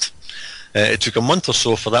test. It took a month or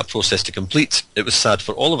so for that process to complete. It was sad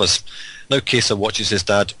for all of us. Now Kayser watches his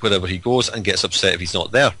dad wherever he goes and gets upset if he's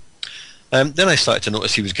not there. Then I started to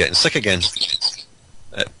notice he was getting sick again.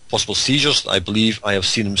 Possible seizures, I believe I have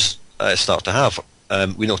seen him start to have.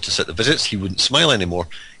 We noticed at the visits he wouldn't smile anymore.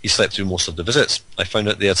 He slept through most of the visits. I found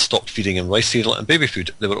out they had stopped feeding him rice cereal and baby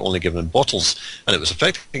food. They were only giving him bottles, and it was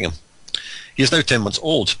affecting him. He is now 10 months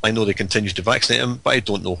old. I know they continue to vaccinate him, but I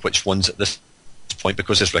don't know which ones at this point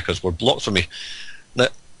because his records were blocked for me. Now,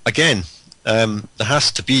 again, there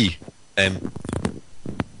has to be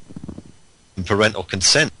parental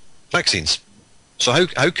consent vaccines. So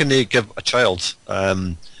how can they give a child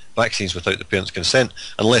vaccines without the parent's consent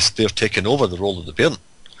unless they're taking over the role of the parent?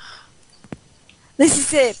 This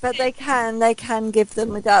is it, but they can give them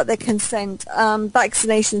without their consent.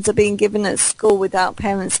 Vaccinations are being given at school without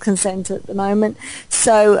parents' consent at the moment.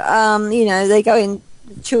 So,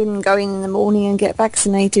 children go in the morning and get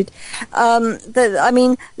vaccinated.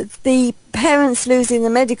 The parents losing the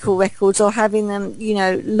medical records or having them,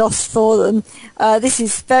 lost for them, this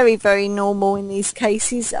is very, very normal in these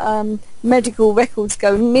cases. Medical records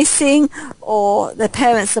go missing, or the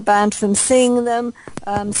parents are banned from seeing them,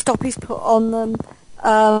 stop is put on them,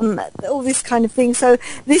 all this kind of thing. So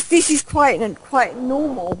this is quite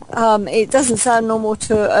normal. It doesn't sound normal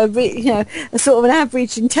to a sort of an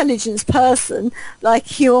average intelligence person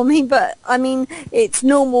like you or me, but it's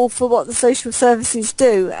normal for what the social services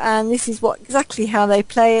do, and this is exactly how they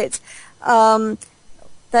play it.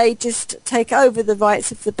 They just take over the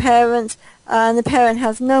rights of the parent, and the parent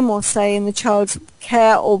has no more say in the child's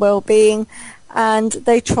care or well-being, and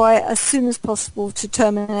they try as soon as possible to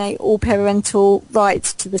terminate all parental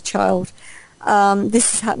rights to the child.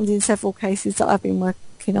 This has happened in several cases that I've been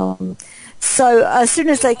working on. So as soon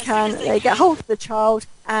as they can, they get hold of the child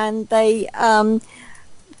and they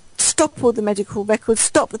stop all the medical records,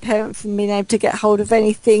 stop the parent from being able to get hold of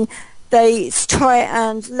anything. They try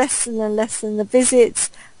and lessen the visits.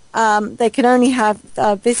 They can only have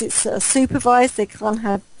visits that are supervised. They can't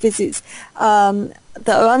have visits that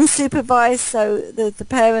are unsupervised, so the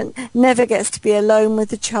parent never gets to be alone with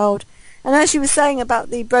the child. And as you were saying about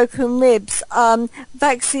the broken ribs,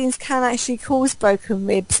 vaccines can actually cause broken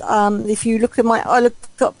ribs. If you look at I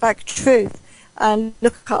looked up Back Truth and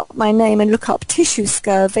look up my name and look up tissue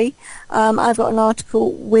scurvy, I've got an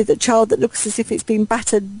article with a child that looks as if it's been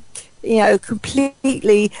battered,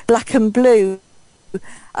 completely black and blue.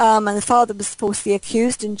 And the father was falsely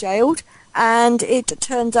accused and jailed, and it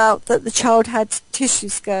turned out that the child had tissue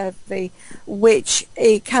scurvy, which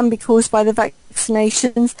it can be caused by the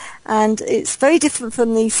vaccinations, and it's very different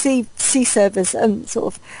from the C servers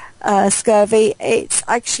scurvy. It's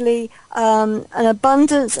actually an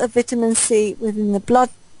abundance of vitamin C within the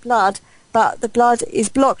blood, but the blood is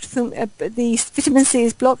blocked from the vitamin C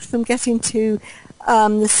is blocked from getting to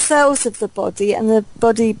the cells of the body, and the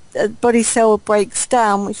body cell breaks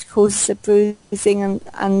down, which causes the bruising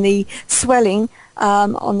and the swelling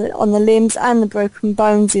on the limbs and the broken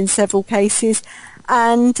bones in several cases.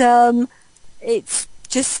 And it's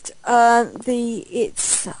just the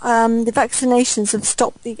vaccinations have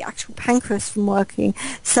stopped the actual pancreas from working,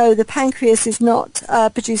 so the pancreas is not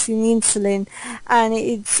producing the insulin, and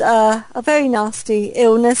it's a very nasty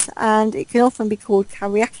illness, and it can often be called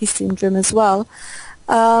Kawasaki syndrome as well.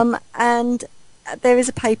 And there is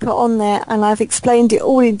a paper on there, and I've explained it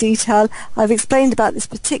all in detail. I've explained about this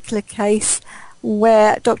particular case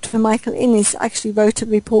where Dr. Michael Innes actually wrote a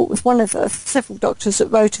report, with one of several doctors that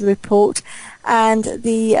wrote a report, and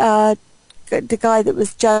the guy that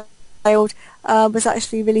was jailed was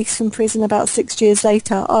actually released from prison about 6 years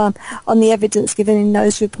later on the evidence given in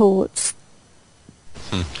those reports.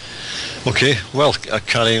 Okay, well,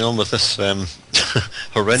 carrying on with this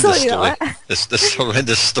horrendous story, Right. this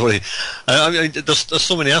horrendous story. I mean, there's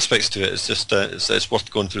so many aspects to it. It's just it's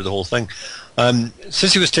worth going through the whole thing.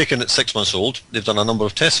 Since he was taken at 6 months old, they've done a number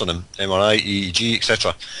of tests on him, MRI, EEG,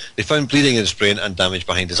 etc. They found bleeding in his brain and damage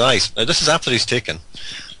behind his eyes. Now, this is after he's taken.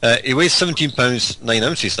 He weighs 17 pounds 9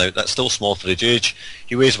 ounces now. That's still small for his age.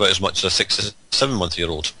 He weighs about as much as a 6 to 7 month year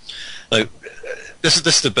old. Now, this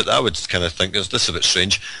is the bit that I would kind of think is this is a bit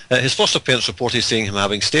strange. His foster parents reported seeing him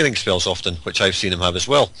having staring spells often, which I've seen him have as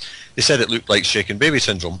well. They said it looked like shaken baby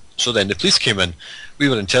syndrome. So then the police came in. We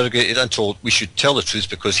were interrogated and told we should tell the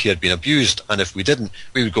truth because he had been abused, and if we didn't,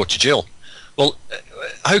 we would go to jail. Well,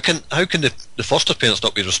 how can the foster parents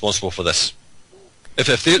not be responsible for this? If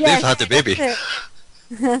they've had the baby,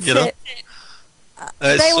 you know.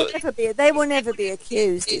 They will never be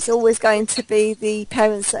accused. It's always going to be the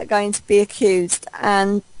parents that are going to be accused,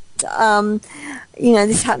 and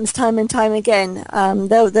this happens time and time again.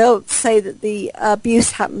 They'll say that the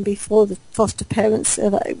abuse happened before the foster parents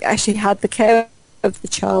actually had the care of the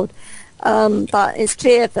child. But it's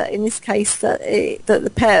clear that in this case that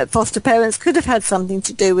the foster parents could have had something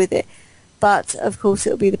to do with it. But of course,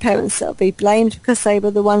 it'll be the parents that'll be blamed because they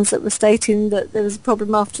were the ones that were stating that there was a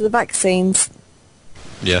problem after the vaccines.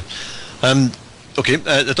 Yeah. Okay,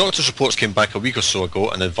 the doctor's reports came back a week or so ago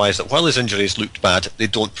and advised that while his injuries looked bad, they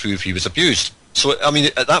don't prove he was abused. So, I mean,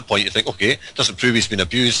 at that point you think, okay, doesn't prove he's been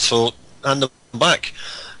abused, so hand them back.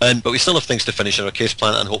 But we still have things to finish in our case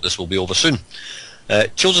plan and hope this will be over soon.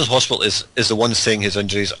 Children's Hospital is the one saying his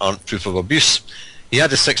injuries aren't proof of abuse. He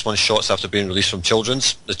had his 6 month shots after being released from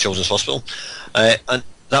the Children's Hospital, and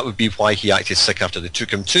that would be why he acted sick after they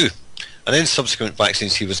took him too. And then subsequent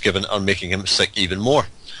vaccines he was given are making him sick even more.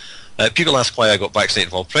 People ask why I got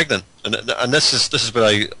vaccinated while pregnant, and this is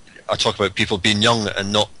where I talk about people being young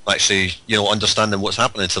and not actually understanding what's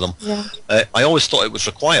happening to them. Yeah. I always thought it was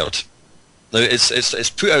required. Now it's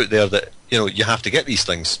put out there that you have to get these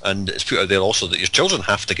things, and it's put out there also that your children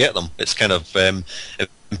have to get them. It's kind of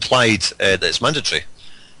implied that it's mandatory,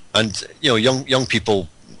 and young people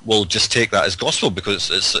will just take that as gospel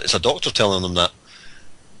because it's a doctor telling them that.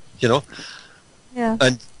 Yeah.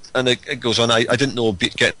 And it goes on. I didn't know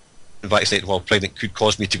getting vaccinated while pregnant could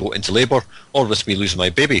cause me to go into labour or risk me losing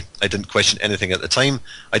my baby. I didn't question anything at the time.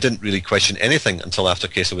 I didn't really question anything until after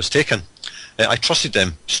Casey was taken. I trusted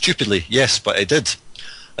them stupidly, yes, but I did.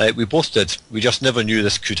 We both did. We just never knew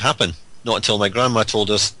this could happen. Not until my grandma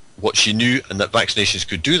told us what she knew and that vaccinations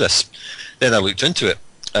could do this. Then I looked into it.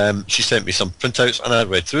 She sent me some printouts and I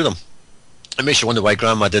read through them. It makes you wonder why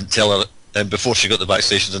grandma didn't tell her before she got the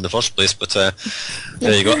vaccinations in the first place, but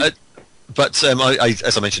there you go. But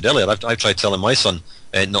as I mentioned earlier, I've tried telling my son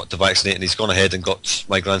not to vaccinate, and he's gone ahead and got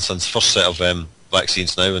my grandson's first set of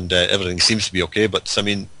vaccines now, and everything seems to be okay, but I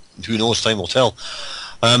mean, who knows, time will tell.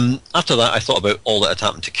 After that, I thought about all that had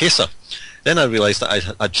happened to Kesa. Then I realised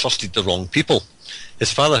that I'd trusted the wrong people.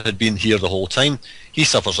 His father had been here the whole time. He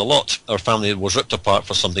suffers a lot. Our family was ripped apart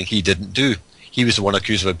for something he didn't do. He was the one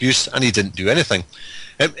accused of abuse, and he didn't do anything.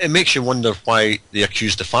 It makes you wonder why they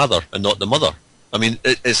accused the father and not the mother. I mean,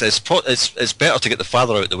 it's better to get the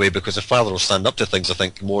father out of the way because the father will stand up to things, I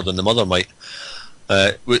think, more than the mother might.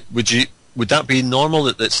 Would that be normal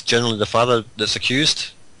that it's generally the father that's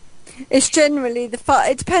accused? It's generally the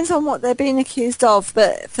father. It depends on what they're being accused of,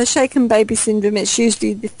 but for shaken baby syndrome, it's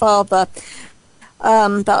usually the father.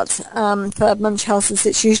 But for Munchausen's,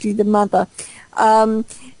 it's usually the mother.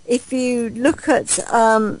 If you look at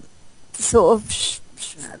sort of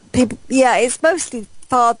people, yeah, it's mostly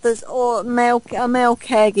fathers or a male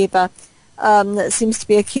caregiver that seems to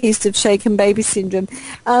be accused of shaken baby syndrome.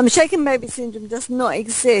 Shaken baby syndrome does not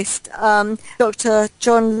exist. Dr.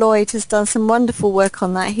 John Lloyd has done some wonderful work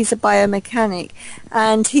on that. He's a biomechanic,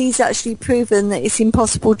 and he's actually proven that it's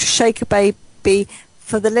impossible to shake a baby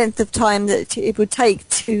for the length of time that it would take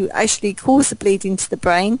to actually cause the bleeding to the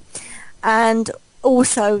brain, and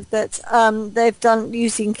also that they've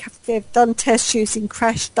done tests using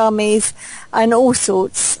crash dummies and all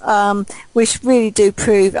sorts, which really do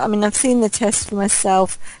prove. I mean, I've seen the test for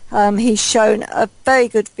myself. He's shown a very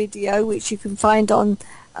good video which you can find on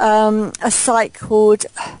a site called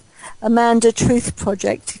Amanda Truth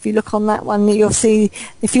Project. If you look on that one, you'll see.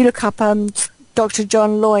 If you look up Dr.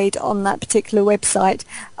 John Lloyd on that particular website.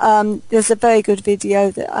 There's a very good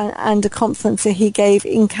video and a conference that he gave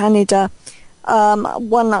in Canada,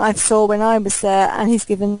 one that I saw when I was there, and he's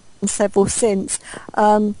given several since,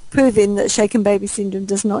 proving that shaken baby syndrome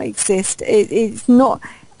does not exist. It's not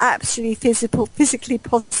absolutely physically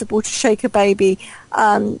possible to shake a baby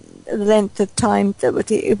the length of time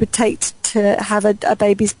that it would take to have a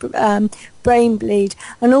baby's brain bleed.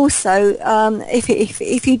 And also,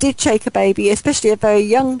 if you did shake a baby, especially a very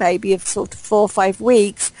young baby of sort of 4 or 5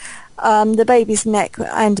 weeks, the baby's neck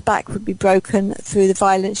and back would be broken through the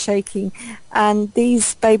violent shaking. And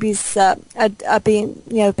these babies are being,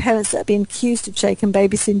 parents that are being accused of shaken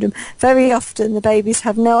baby syndrome, very often the babies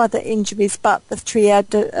have no other injuries but the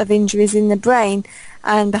triad of injuries in the brain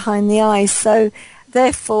and behind the eyes. So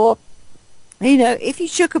therefore, if you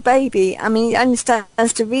shook a baby, I mean, it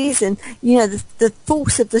understands the reason, the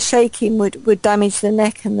force of the shaking would damage the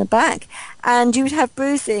neck and the back, and you would have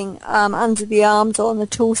bruising under the arms or on the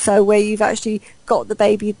torso where you've actually got the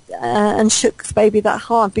baby and shook the baby that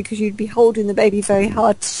hard, because you'd be holding the baby very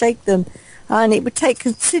hard to shake them, and it would take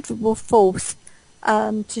considerable force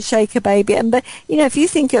to shake a baby. But if you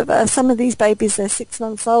think of some of these babies, they're 6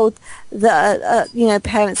 months old, that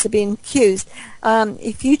parents are being accused.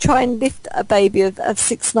 If you try and lift a baby of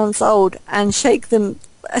 6 months old and shake them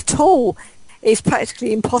at all, it's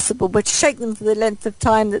practically impossible. But to shake them for the length of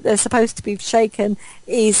time that they're supposed to be shaken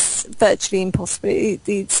is virtually impossible.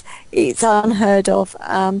 It's unheard of.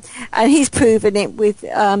 And he's proven it with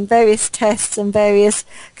various tests and various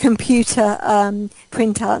computer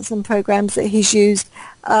printouts and programs that he's used,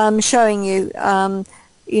 showing you,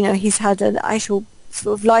 he's had an actual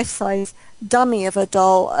sort of life-size dummy of a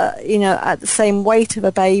doll, at the same weight of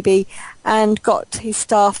a baby, and got his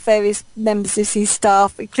staff, various members of his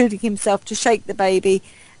staff, including himself, to shake the baby,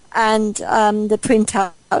 and the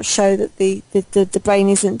printouts show that the brain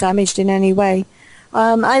isn't damaged in any way.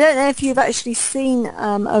 I don't know if you've actually seen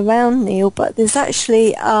around, Neil, but there's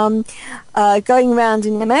actually going around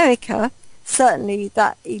in America, certainly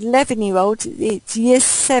that 11-year-olds, it's year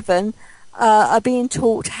 7, are being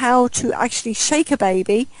taught how to actually shake a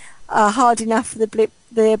baby hard enough for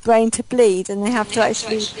the brain to bleed, and they have to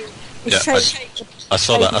actually shake. I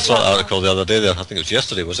saw that article the other day there. I think it was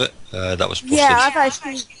yesterday, was it? That was posted. Yeah, I've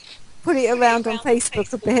actually put it around on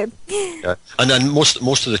Facebook a bit. Yeah. And then most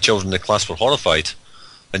of the children in the class were horrified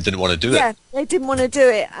and didn't want to do it. Yeah, they didn't want to do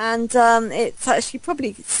it, and it's actually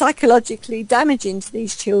probably psychologically damaging to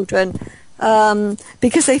these children,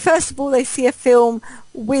 because first of all they see a film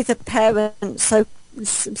with a parent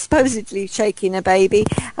supposedly shaking a baby,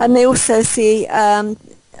 and they also see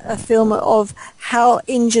a film of how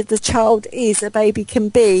injured the child is, a baby can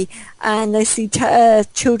be, and they see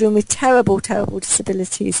children with terrible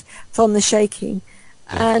disabilities from the shaking.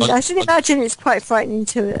 And I should imagine it's quite frightening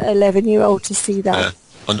to an 11-year-old to see that.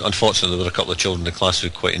 Unfortunately, there were a couple of children in the class who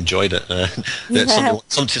quite enjoyed it.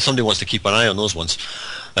 Somebody wants to keep an eye on those ones,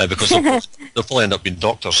 because they'll probably end up being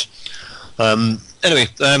doctors. Anyway,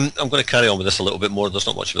 I'm going to carry on with this a little bit more. There's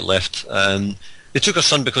not much of it left. They took her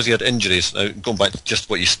son because he had injuries. Now, going back to just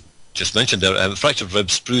what you just mentioned there, fractured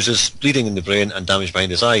ribs, bruises, bleeding in the brain, and damage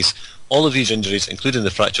behind his eyes. All of these injuries, including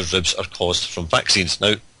the fractured ribs, are caused from vaccines.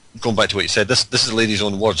 Now, going back to what you said, this is the lady's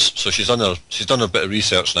own words. So she's done a bit of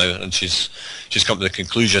research now, and she's come to the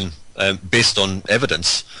conclusion, based on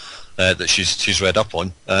evidence that she's read up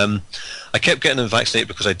on. I kept getting them vaccinated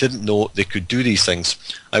because I didn't know they could do these things.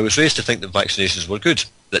 I was raised to think that vaccinations were good,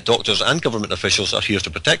 that doctors and government officials are here to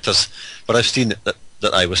protect us, but I've seen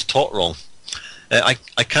that I was taught wrong. I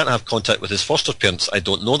can't have contact with his foster parents. I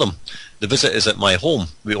don't know them. The visit is at my home.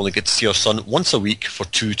 We only get to see our son once a week for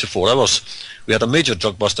 2 to 4 hours. We had a major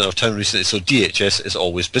drug bust in our town recently, so DHS is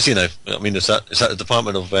always busy now. I mean, is that the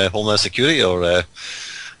Department of Homeland Security or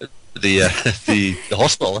the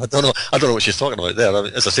hospital? I don't know what she's talking about there. I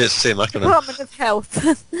mean, as I say, it's the same acronym. Department of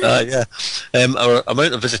Health. Yeah. Our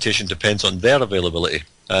amount of visitation depends on their availability,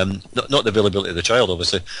 not the availability of the child,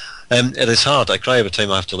 obviously. It is hard. I cry every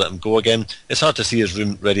time I have to let him go again. It's hard to see his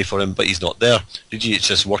room ready for him, but he's not there. The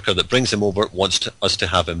GHS worker that brings him over wants us to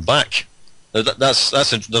have him back. Now,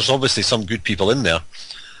 there's obviously some good people in there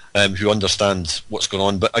who understand what's going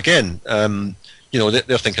on, but again,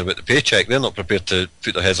 they're thinking about the paycheck. They're not prepared to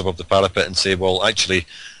put their heads above the parapet and say, well, actually,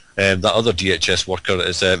 that other DHS worker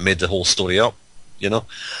has made the whole story up.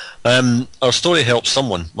 Our story helps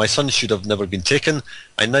someone. My son should have never been taken.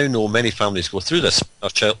 I now know many families go through this. Our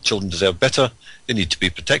children deserve better. They need to be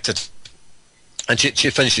protected. And she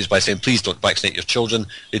finishes by saying, please don't vaccinate your children.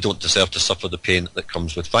 They don't deserve to suffer the pain that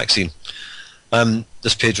comes with vaccine.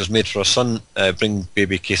 This page was made for our son, Bring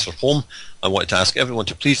Baby Kaser Home. I wanted to ask everyone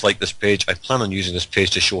to please like this page. I plan on using this page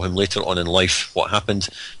to show him later on in life what happened,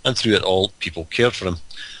 and through it all, people cared for him.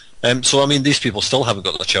 So, I mean, these people still haven't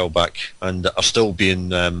got their child back and are still being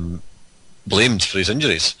blamed for his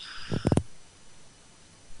injuries.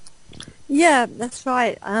 Yeah, that's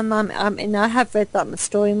right. I mean, I have read that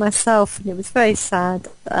story myself, and it was very sad.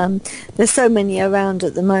 There's so many around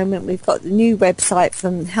at the moment. We've got the new website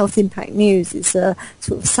from Health Impact News. It's a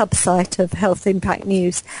sort of sub-site of Health Impact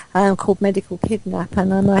News called Medical Kidnap,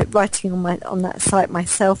 and I'm writing on that site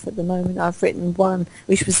myself at the moment. I've written one,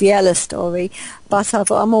 which was the Ella story, but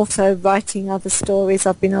I'm also writing other stories.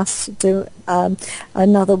 I've been asked to do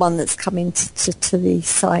another one that's coming to the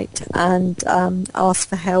site and ask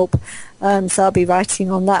for help. So I'll be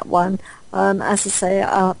writing on that one. As I say,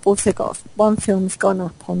 I've also got one film's gone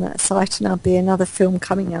up on that site, and there'll be another film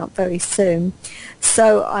coming out very soon.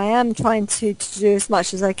 So I am trying to do as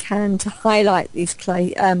much as I can to highlight these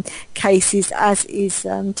cases, as is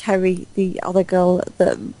Terry, the other girl,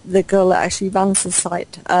 the girl that actually runs the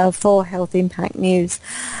site for Health Impact News.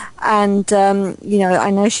 And,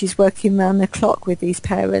 I know she's working around the clock with these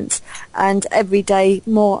parents, and every day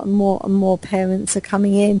more and more and more parents are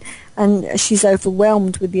coming in, and she's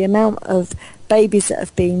overwhelmed with the amount of babies that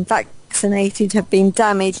have been vaccinated, have been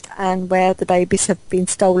damaged, and where the babies have been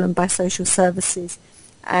stolen by social services,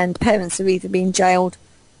 and parents are either being jailed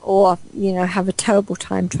or, have a terrible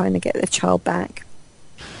time trying to get their child back.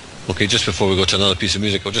 Okay, just before we go to another piece of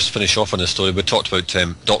music, I'll just finish off on this story. We talked about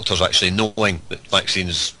doctors actually knowing that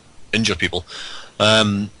vaccines injure people.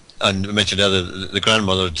 And we mentioned earlier the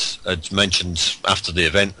grandmother had mentioned after the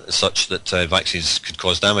event as such that vaccines could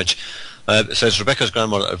cause damage. It says Rebecca's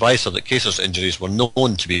grandmother advised her that Kaser's injuries were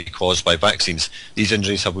known to be caused by vaccines. These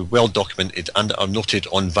injuries have been well documented and are noted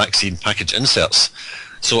on vaccine package inserts.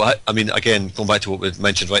 So, I mean, again, going back to what we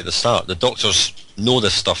mentioned right at the start, the doctors know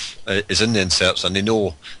this stuff is in the inserts, and they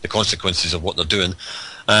know the consequences of what they're doing.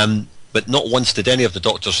 But not once did any of the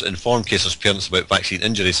doctors inform Kaser's parents about vaccine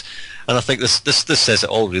injuries. And I think this says it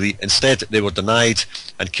all, really. Instead, they were denied,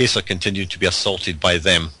 and Kaser continued to be assaulted by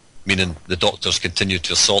them, meaning the doctors continued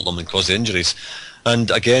to assault them and cause the injuries.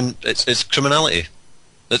 And again, it's criminality.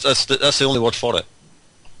 That's the only word for it.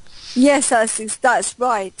 Yes, that's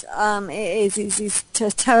right.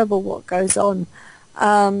 It's terrible what goes on.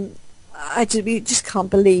 We just can't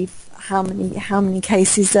believe how many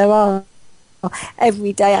cases there are.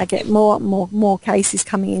 Every day I get more and more cases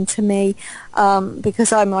coming into me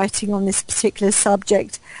because I'm writing on this particular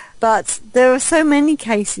subject. But there are so many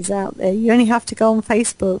cases out there. You only have to go on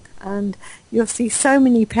Facebook and you'll see so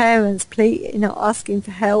many parents asking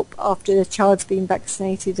for help after their child's been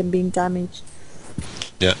vaccinated and been damaged.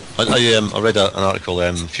 Yeah, I read an article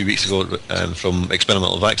a few weeks ago from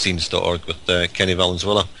experimentalvaccines.org with Kenny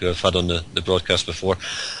Valenzuela, who I've had on the broadcast before,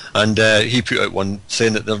 and he put out one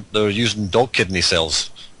saying that they're using dog kidney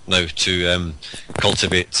cells now to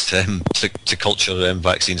cultivate to culture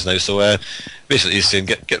vaccines now. So basically, he's saying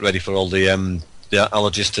get ready for all the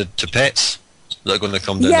allergies to pets that are going to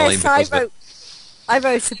come down the line. Yes, I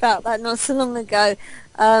wrote about that not so long ago.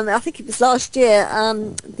 I think it was last year.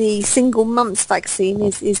 The single mumps vaccine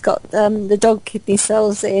is got the dog kidney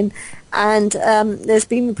cells in, and there's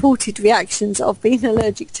been reported reactions of being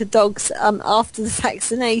allergic to dogs after the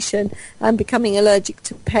vaccination and becoming allergic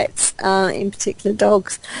to pets, in particular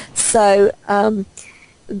dogs. So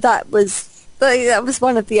that was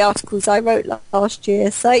one of the articles I wrote last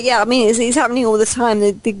year. So yeah, I mean it's happening all the time.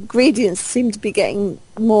 The ingredients seem to be getting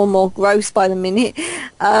more and more gross by the minute.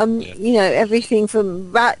 Everything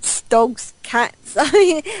from rats, dogs, cats.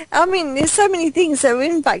 I mean there's so many things that are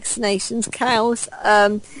in vaccinations. Cows,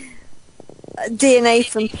 DNA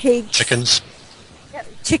from pigs, chickens. Yeah,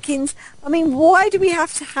 chickens. I mean, why do we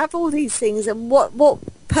have to have all these things, and what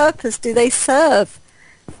purpose do they serve?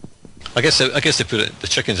 I guess they put the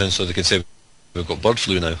chickens in so they can say we've got bird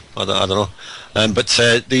flu now. I don't know. But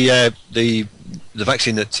the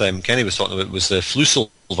vaccine that Kenny was talking about was the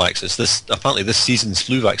Flucil vaccine. It's apparently this season's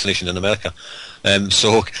flu vaccination in America.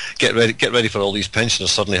 So get ready for all these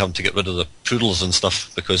pensioners suddenly having to get rid of the poodles and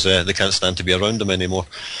stuff because they can't stand to be around them anymore.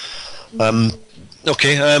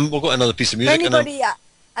 Okay, we'll go to another piece of music.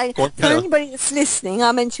 For anybody that's listening,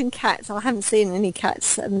 I mentioned cats. I haven't seen any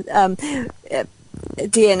cats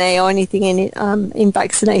DNA or anything in it in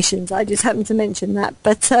vaccinations. I just happened to mention that.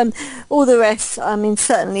 But all the rest, I mean,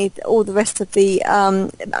 certainly all the rest of the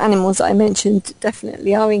animals I mentioned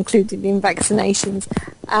definitely are included in vaccinations,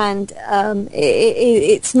 and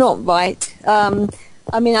it's not right.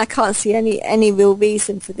 I mean, I can't see any real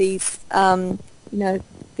reason for these,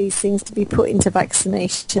 these things to be put into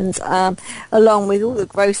vaccinations, along with all the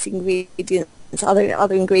gross ingredients,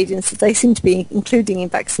 other ingredients that they seem to be including in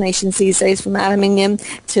vaccinations these days, from aluminium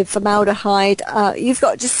to formaldehyde. You've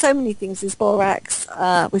got just so many things. There's borax,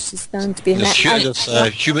 which is known to be There's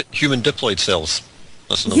human diploid cells.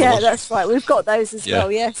 That's another one. That's right. We've got those as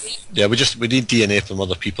well. Yes. Yeah, we need DNA from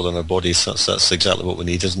other people in our bodies. That's exactly what we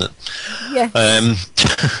need, isn't it? Yes.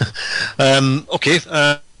 Okay.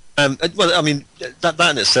 Well, I mean, that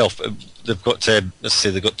in itself, they've got, let's say,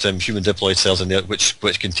 they've got human diploid cells in there which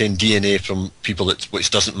contain DNA from people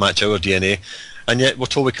which doesn't match our DNA, and yet we're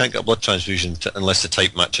told we can't get a blood transfusion unless the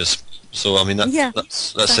type matches. So, I mean, that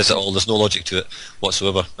says it all. There's no logic to it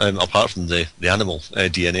whatsoever, apart from the animal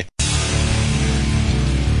DNA.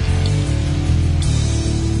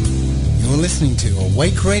 You're listening to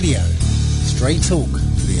Awake Radio, straight talk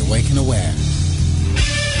for the awake and aware.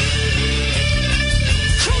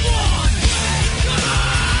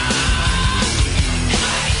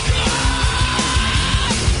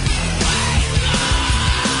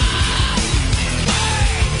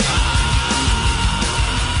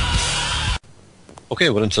 Okay,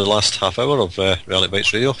 we're into the last half hour of Reality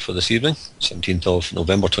Bytes Radio for this evening, 17th of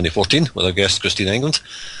November 2014, with our guest Christina England.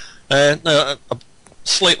 Now,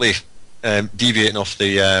 slightly deviating off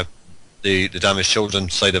the damaged children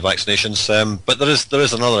side of vaccinations, but there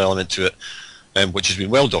is another element to it, which has been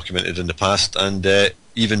well documented in the past, and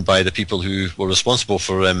even by the people who were responsible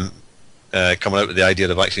for coming out with the idea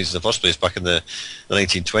of vaccines in the first place back in the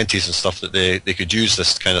 1920s and stuff, that they could use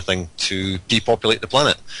this kind of thing to depopulate the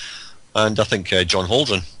planet. And I think John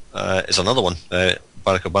Holdren is another one,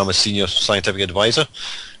 Barack Obama's senior scientific advisor,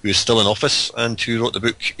 who is still in office and who wrote the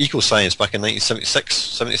book Ecoscience back in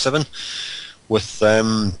 1976-77 with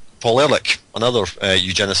Paul Ehrlich, another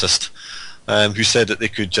eugenicist, who said that they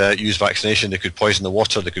could use vaccination, they could poison the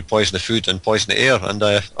water, they could poison the food and poison the air. And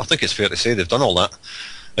I think it's fair to say they've done all that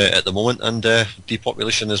at the moment, and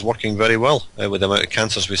depopulation is working very well with the amount of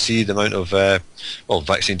cancers we see, the amount of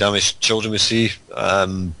vaccine-damaged children we see,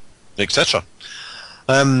 etc.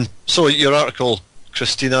 So your article,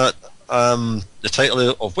 Christina, the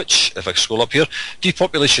title of which, if I scroll up here,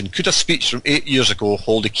 Depopulation, Could a Speech from 8 years ago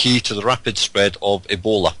hold the key to the rapid spread of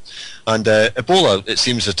Ebola? And Ebola, it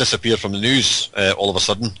seems, has disappeared from the news all of a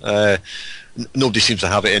sudden. Nobody seems to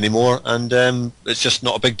have it anymore, and it's just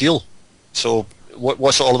not a big deal. So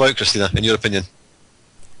what's it all about, Christina, in your opinion?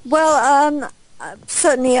 Well,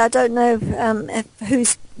 certainly I don't know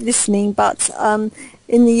who's listening, but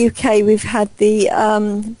in the UK we've had the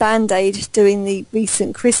Band-Aid doing the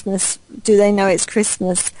recent Christmas, Do They Know It's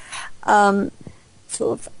Christmas,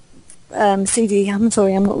 CD, I'm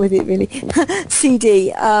sorry, I'm not with it really,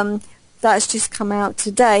 CD, that's just come out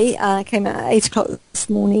today, came out at 8 o'clock this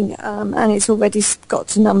morning, and it's already got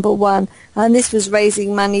to number 1, and this was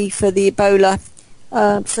raising money for the Ebola,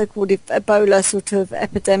 so-called Ebola sort of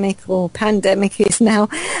epidemic or pandemic is now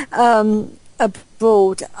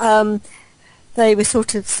abroad. They were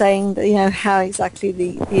sort of saying that, how exactly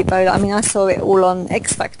the Ebola, I mean, I saw it all on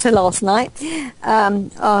X Factor last night,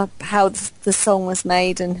 how the song was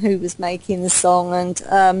made and who was making the song,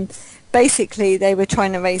 and basically they were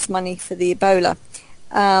trying to raise money for the Ebola.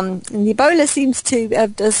 And the Ebola seems to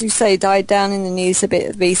have, as you say, died down in the news a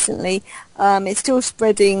bit recently. It's still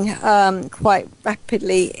spreading quite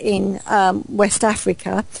rapidly in West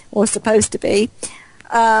Africa, or supposed to be.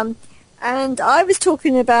 And I was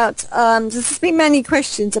talking about, there's been many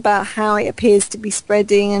questions about how it appears to be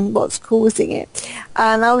spreading and what's causing it.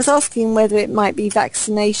 And I was asking whether it might be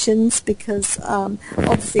vaccinations, because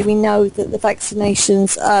obviously we know that the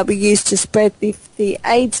vaccinations were used to spread the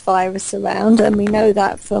AIDS virus around, and we know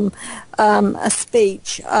that from a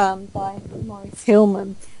speech by Maurice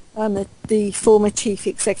Hillman, the former chief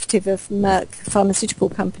executive of Merck pharmaceutical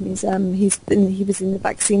companies. He was in the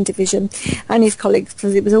vaccine division, and his colleagues,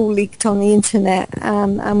 because it was all leaked on the internet,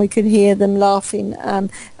 and we could hear them laughing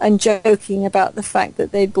and joking about the fact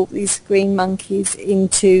that they'd brought these green monkeys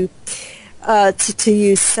into to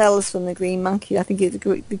use cells from the green monkey. I think it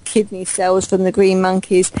was the kidney cells from the green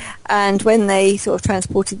monkeys, and when they sort of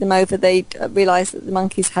transported them over, they realised that the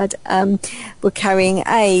monkeys were carrying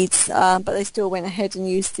AIDS, but they still went ahead and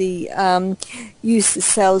used the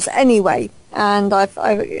cells anyway. And I've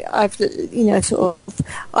sort of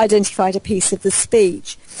identified a piece of the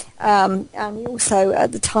speech, and also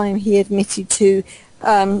at the time he admitted to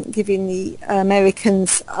giving the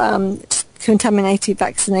Americans contaminated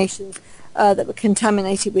vaccinations that were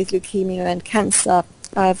contaminated with leukemia and cancer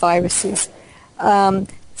viruses.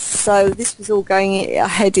 So this was all going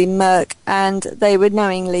ahead in Merck, and they were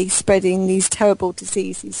knowingly spreading these terrible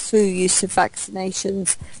diseases through use of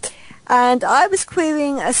vaccinations. And I was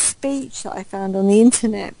querying a speech that I found on the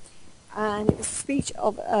internet, and it was a speech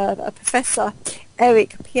of a Professor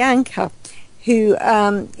Eric Pianka, who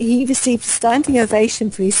he received a standing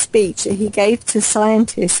ovation for his speech that he gave to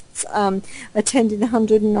scientists attending the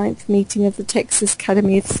 109th meeting of the Texas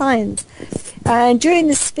Academy of Science. And during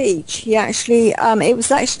the speech, he actually, it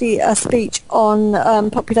was actually a speech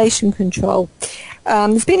on population control.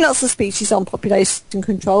 There's been lots of speeches on population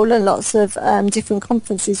control and lots of different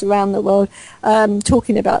conferences around the world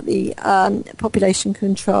talking about the population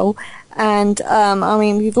control. And I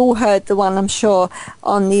mean, we've all heard the one, I'm sure,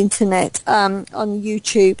 on the internet, on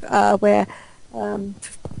YouTube, where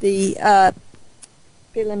the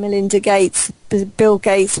Bill and Melinda Gates, Bill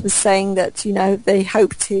Gates was saying that, you know, they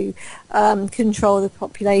hope to control the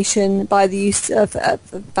population by the use of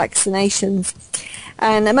vaccinations.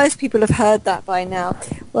 And most people have heard that by now.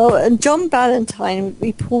 Well, and John Ballantyne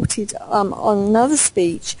reported on another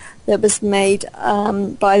speech that was made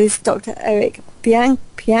by this Dr. Eric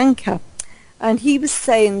Pianka. And he was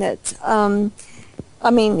saying that,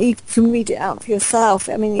 I mean, you can read it out for yourself.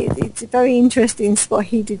 I mean, it's very interesting what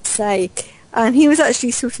he did say. And he was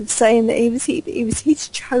actually sort of saying that he was his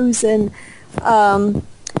chosen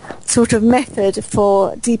sort of method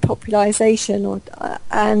for depopulation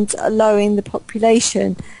and lowering the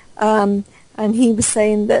population. And he was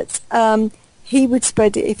saying that he would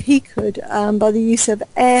spread it if he could by the use of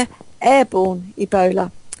airborne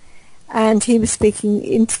Ebola. And he was speaking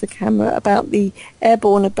into the camera about the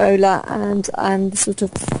airborne Ebola and sort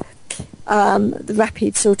of the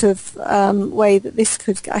rapid sort of way that this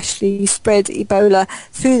could actually spread Ebola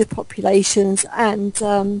through the populations and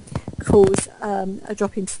cause a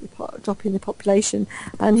drop in the population.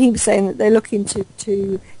 And he was saying that they're looking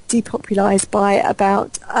to depopulise by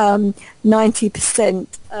about 90%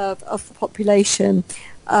 of the population,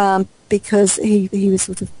 because he was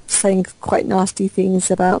sort of saying quite nasty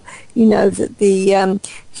things about, you know, that the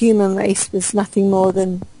human race was nothing more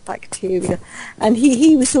than bacteria. And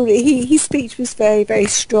he was sort of, his speech was very, very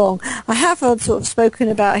strong. I have sort of spoken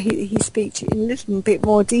about his speech in a little bit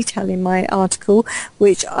more detail in my article,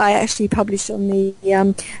 which I actually published on the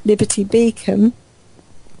Liberty Beacon,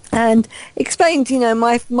 and explained, you know,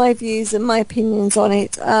 my views and my opinions on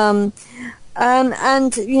it.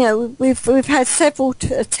 And you know, we've had several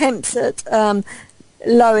attempts at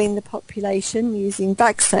lowering the population using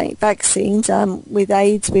vaccines. With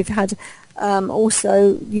AIDS, we've had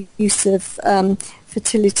also use of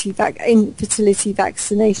infertility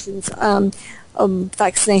vaccinations,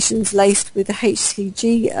 vaccinations laced with the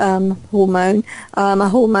HCG hormone, a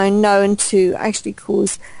hormone known to actually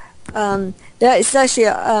cause it's actually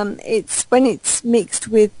it's when it's mixed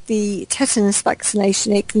with the tetanus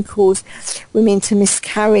vaccination, it can cause women to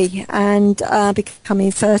miscarry and become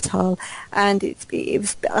infertile. And it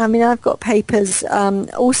was, I mean, I've got papers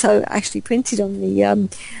also actually printed on the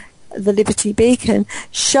Liberty Beacon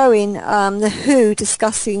showing the WHO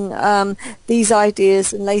discussing these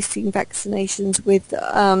ideas and lacing vaccinations with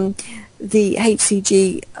the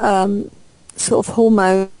HCG sort of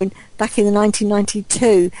hormone back in the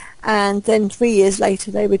 1992, and then 3 years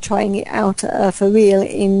later they were trying it out for real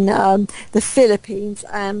in the Philippines,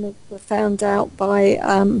 and were found out by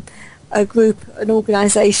an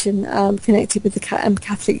organisation connected with the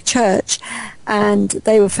Catholic Church, and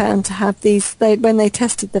they were found to have these. When they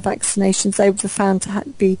tested the vaccinations, they were found to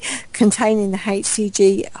be containing the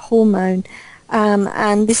HCG hormone,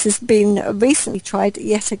 and this has been recently tried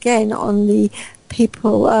yet again on the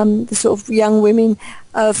people, the sort of young women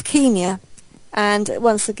of Kenya, and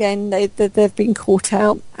once again they've been caught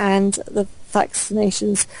out, and the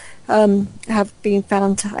vaccinations have been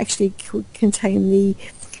found to actually contain the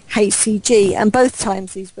HCG, and both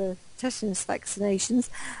times these were tetanus vaccinations,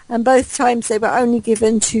 and both times they were only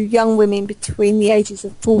given to young women between the ages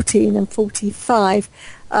of 14 and 45,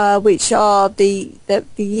 which are the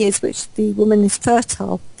years which the woman is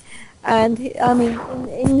fertile. And I mean,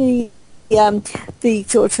 in the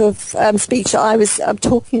sort of speech that I was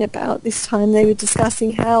talking about this time, they were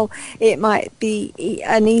discussing how it might be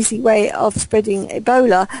an easy way of spreading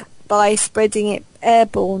Ebola by spreading it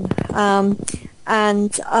airborne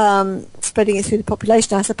and spreading it through the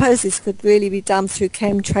population. I suppose this could really be done through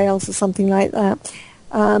chemtrails or something like that.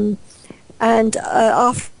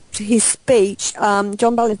 After his speech,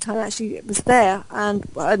 John Ballantyne actually was there and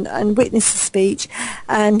witnessed the speech,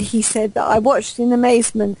 and he said that I watched in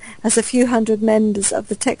amazement as a few hundred members of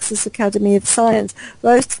the Texas Academy of Science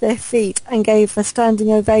rose to their feet and gave a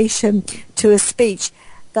standing ovation to a speech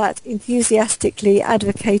that enthusiastically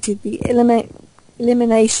advocated the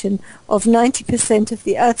elimination of 90% of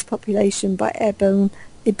the Earth's population by airborne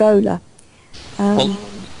Ebola. Well,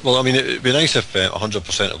 Well, I mean, it'd be nice if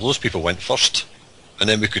 100% of those people went first, and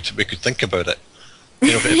then we could think about it.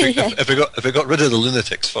 You know, if we got rid of the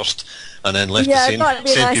lunatics first, and then left the sane nice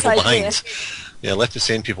people idea. behind. Yeah, left the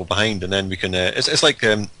sane people behind, and then we can. It's like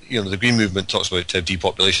you know, the Green Movement talks about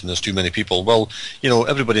depopulation. There's too many people. Well, you know,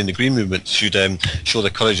 everybody in the Green Movement should show the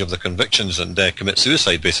courage of their convictions and commit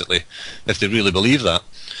suicide, basically, if they really believe that,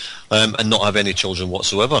 and not have any children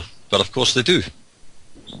whatsoever. But of course they do.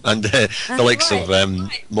 And the likes of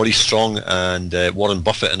Maurice Strong and Warren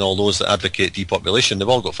Buffett and all those that advocate depopulation, they've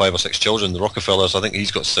all got 5 or 6 children. The Rockefellers, I think he's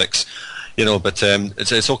got 6. You know, but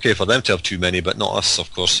it's okay for them to have too many, but not us,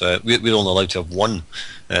 of course. We're only allowed to have 1.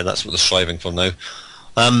 That's what they're striving for now.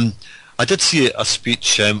 I did see a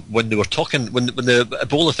speech when they were talking, when the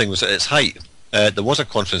Ebola thing was at its height. There was a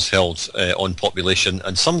conference held on population,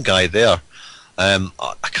 and some guy there,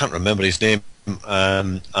 I can't remember his name,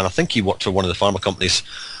 and I think he worked for one of the pharma companies.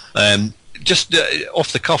 Just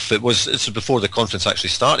off the cuff, it's before the conference actually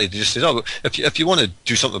started. He just said, "Oh, if you want to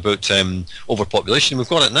do something about overpopulation, we've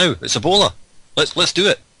got it now. It's Ebola. Let's do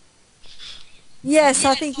it." Yes,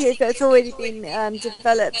 I think it's already been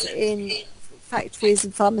developed in factories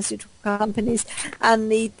and pharmaceutical companies,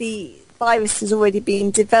 and the virus has already been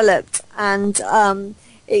developed, and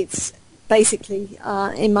it's basically,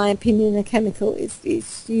 in my opinion, a chemical.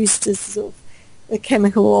 It's used as sort of a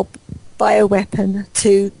chemical or bioweapon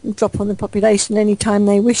to drop on the population anytime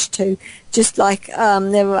they wish to. Just like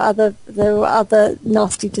there are other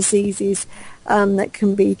nasty diseases that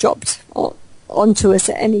can be dropped onto us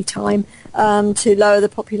at any time to lower the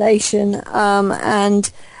population,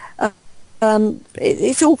 and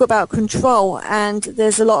it's all about control, and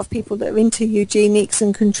there's a lot of people that are into eugenics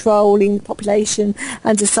and controlling the population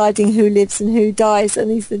and deciding who lives and who dies,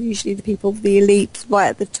 and these are usually the people, the elite right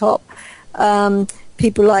at the top.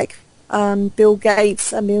 People like Bill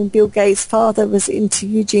Gates. I mean, Bill Gates' father was into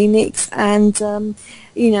eugenics, and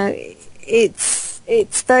you know, it's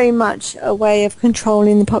very much a way of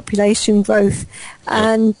controlling the population growth.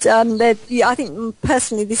 And I think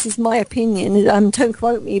personally, this is my opinion. Don't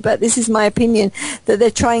quote me, but this is my opinion, that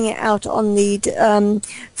they're trying it out on the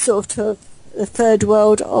sort of the third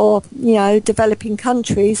world, or you know, developing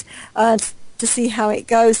countries. To see how it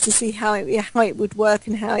goes, to see how it would work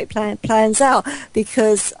and how it plans out,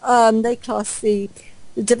 because they class the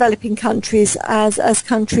developing countries as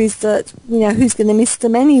countries that, you know, who's going to miss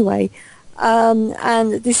them anyway,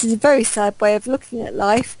 and this is a very sad way of looking at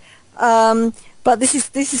life. But this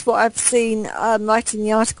is what I've seen writing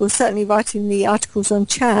the articles, certainly writing the articles on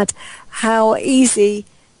Chad, how easy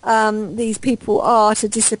these people are to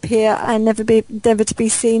disappear and never to be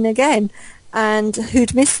seen again, and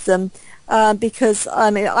who'd miss them. Because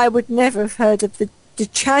I would never have heard of the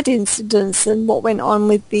Chad incidents and what went on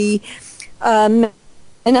with the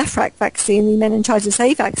Anaphraq vaccine, the meningitis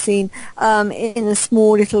A vaccine, in a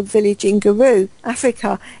small little village in Guru,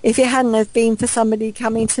 Africa, if it hadn't have been for somebody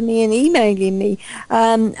coming to me and emailing me,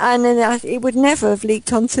 and then it would never have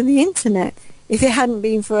leaked onto the internet. If it hadn't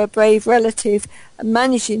been for a brave relative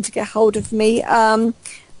managing to get hold of me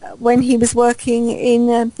when he was working in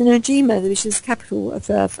Najima, which is the capital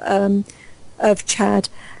of Chad.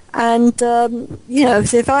 And, you know,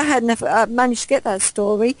 so if I hadn't managed to get that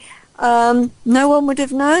story, no one would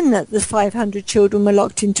have known that the 500 children were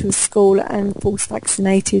locked into a school and force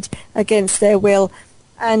vaccinated against their will,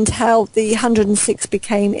 and how the 106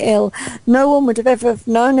 became ill. No one would have ever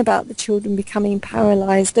known about the children becoming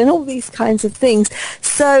paralysed and all these kinds of things.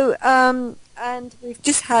 So, and we've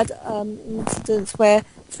just had incidents where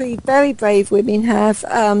 3 very brave women have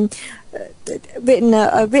written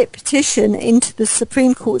a writ petition into the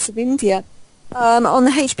Supreme Courts of India on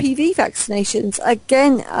the HPV vaccinations.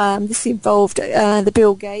 Again, this involved the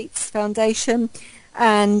Bill Gates Foundation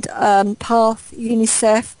and PATH,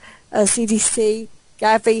 UNICEF, CDC,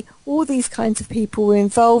 Gavi, all these kinds of people were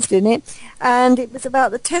involved in it, and it was about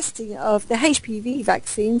the testing of the HPV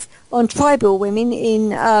vaccines on tribal women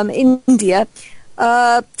in India,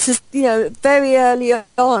 very early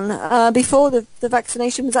on, before the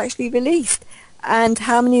vaccination was actually released, and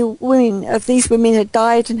how many women of these women had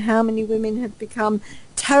died and how many women had become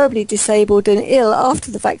terribly disabled and ill after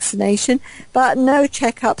the vaccination, but no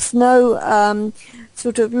checkups, no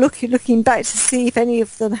sort of looking back to see if any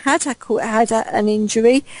of them had an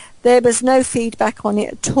injury. There was no feedback on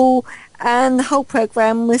it at all, and the whole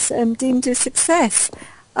program was deemed a success.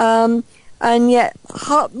 And yet,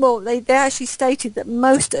 they actually stated that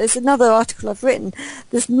there's another article I've written,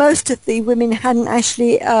 that most of the women hadn't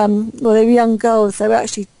actually, they were young girls, they were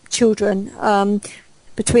actually children,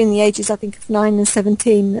 between the ages, I think, of 9 and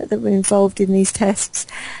 17 that were involved in these tests.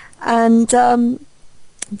 And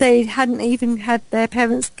they hadn't even had their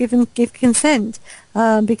parents give consent,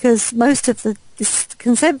 because most of the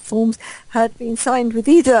consent forms had been signed with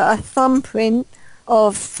either a thumbprint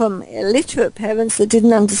from illiterate parents that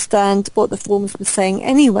didn't understand what the forms were saying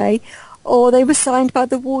anyway, or they were signed by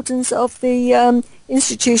the wardens of the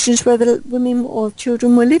institutions where the women or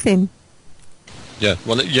children were living. Yeah,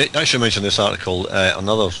 well, you actually mentioned this article,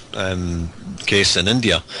 another case in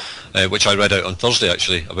India, which I read out on Thursday,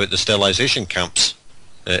 actually, about the sterilisation camps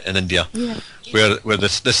in India, where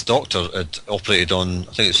this doctor had operated on,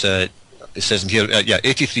 I think it says in here,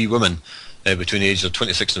 83 women between the ages of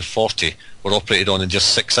 26 and 40 were operated on in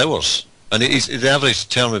just 6 hours. And the average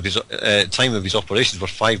time of his operations were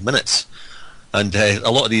 5 minutes. And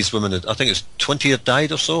a lot of these women, I think it's 20 had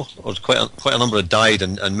died or so, or quite a number had died,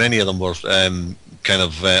 and many of them were kind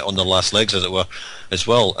of on their last legs, as it were, as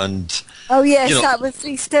well. And oh yes, that was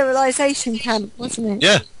the sterilisation camp, wasn't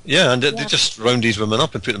it? Yeah, and they just round these women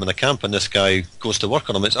up and put them in a camp, and this guy goes to work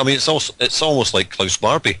on them. It's almost like Klaus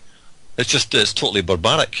Barbie. It's totally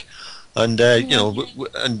barbaric, and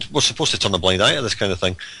and we're supposed to turn a blind eye to this kind of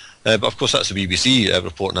thing. But of course, that's the BBC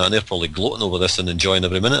reporting that, and they're probably gloating over this and enjoying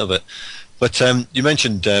every minute of it. But you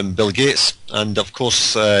mentioned Bill Gates, and of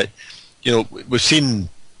course, we've seen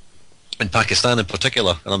in Pakistan in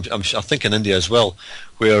particular, and I think in India as well,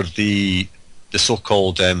 where the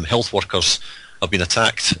so-called health workers have been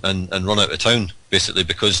attacked and run out of town, basically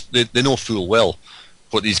because they know full well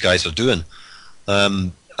what these guys are doing.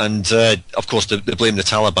 And of course, they blame the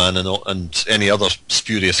Taliban and any other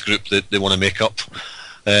spurious group that they want to make up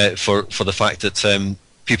for the fact that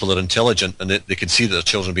people are intelligent and they can see that their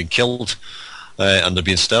children are being killed and they're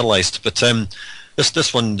being sterilised. But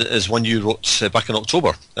this one is one you wrote back in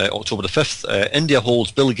October the 5th. India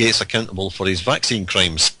holds Bill Gates accountable for his vaccine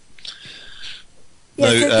crimes. Yeah,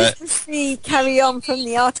 so this is the carry on from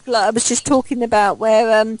the article I was just talking about,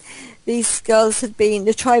 where these girls had been,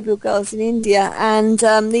 the tribal girls in India, and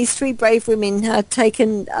these 3 brave women had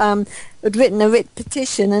written a writ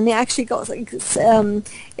petition, and it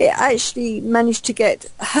actually managed to get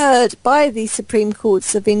heard by the Supreme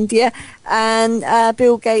Courts of India, and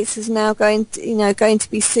Bill Gates is now going to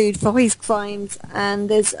be sued for his crimes, and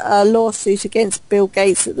there's a lawsuit against Bill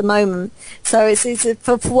Gates at the moment. So it's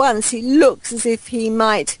for once it looks as if he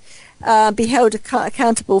might be held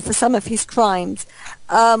accountable for some of his crimes.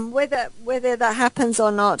 Whether that happens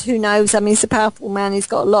or not, who knows? I mean, he's a powerful man, he's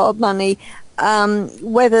got a lot of money.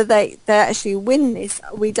 Whether they actually win this,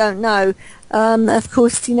 we don't know. Of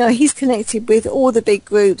course, he's connected with all the big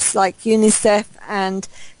groups like UNICEF and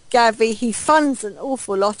Gavi. He funds an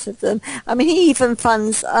awful lot of them. I mean, he even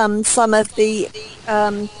funds some of the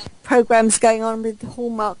programs going on with the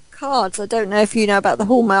Hallmark cards. I don't know if you know about the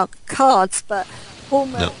Hallmark cards, but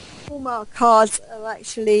Hallmark cards are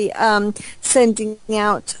actually sending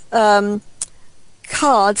out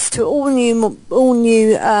cards to all new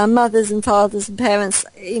mothers and fathers and parents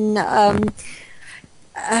in the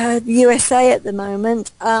USA at the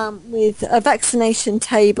moment, with a vaccination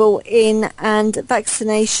table in and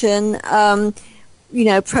vaccination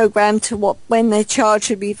program to when their child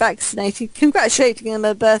should be vaccinated, congratulating on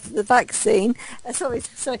the birth of the vaccine,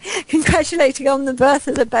 congratulating on the birth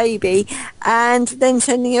of the baby, and then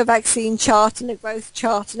sending a vaccine chart and a growth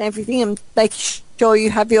chart and everything, and making sure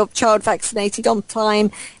you have your child vaccinated on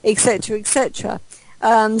time, etc., etc.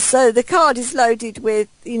 So the card is loaded with,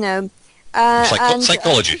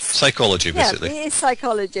 psychology, basically. Yeah, it is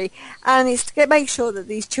psychology, and it's to make sure that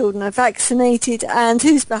these children are vaccinated. And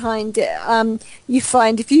who's behind it? You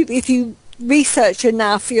find if you research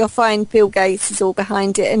enough, you'll find Bill Gates is all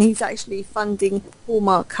behind it, and he's actually funding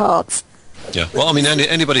Hallmark cards. Yeah, well, I mean,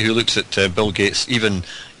 anybody who looks at Bill Gates even,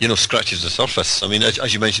 scratches the surface. I mean,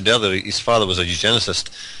 as you mentioned earlier, his father was a eugenicist,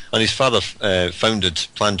 and his father founded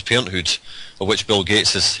Planned Parenthood, of which Bill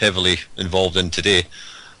Gates is heavily involved in today.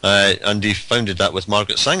 And he founded that with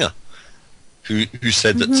Margaret Sanger, who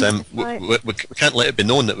said that we can't let it be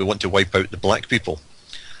known that we want to wipe out the black people.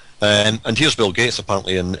 And here's Bill Gates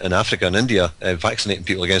apparently in Africa and India vaccinating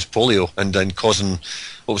people against polio and then causing,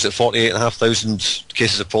 48,500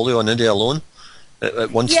 cases of polio in India alone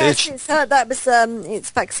at one stage? Yes,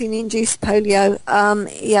 it's vaccine-induced polio.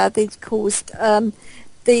 They caused.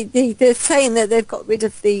 They're saying that they've got rid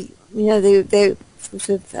of they're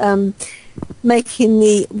sort of making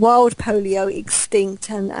the wild polio extinct,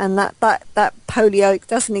 and that polio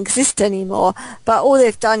doesn't exist anymore. But all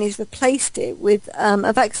they've done is replaced it with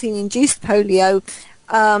a vaccine-induced polio,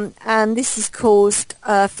 and this has caused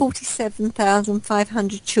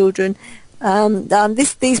 47,500 children.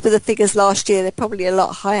 These were the figures last year. They're probably a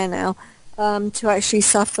lot higher now, to actually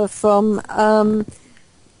suffer from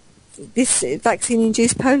this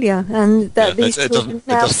vaccine-induced polio, and that these children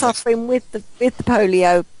are now suffering with the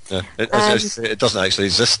polio. Yeah, it doesn't actually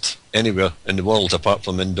exist anywhere in the world apart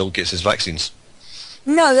from in Bill Gates' vaccines.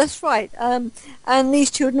 No, that's right. And these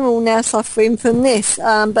children are all now suffering from this.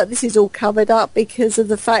 But this is all covered up because of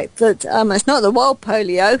the fact that it's not the wild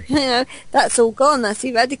polio. You know, that's all gone. That's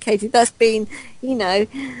eradicated. That's been,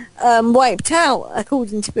 wiped out,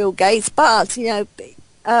 according to Bill Gates. But,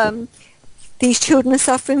 these children are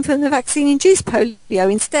suffering from the vaccine-induced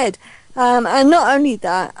polio instead. And not only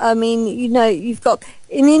that, I mean, you've got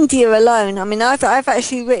in India alone. I mean, I've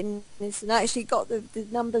actually written this and actually got the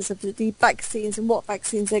numbers of the vaccines and what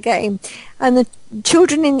vaccines they're getting. And the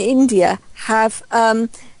children in India have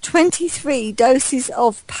 23 doses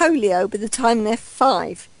of polio by the time they're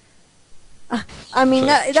 5. I mean,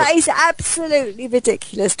 that is absolutely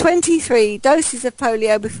ridiculous. 23 doses of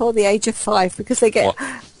polio before the age of 5 because they get...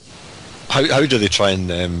 How do they try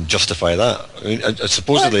and justify that? I mean,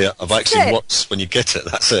 supposedly a vaccine works when you get it.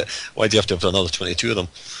 That's it. Why do you have to have another 22 of them?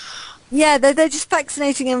 Yeah, they're just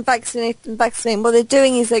vaccinating and vaccinating. What they're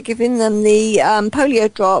doing is they're giving them the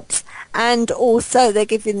polio drops, and also they're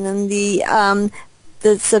giving them the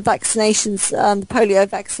vaccinations, the polio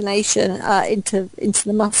vaccination into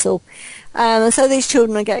the muscle. So these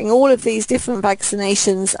children are getting all of these different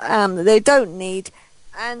vaccinations that they don't need,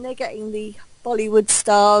 and they're getting the Bollywood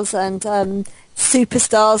stars and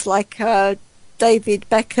superstars like David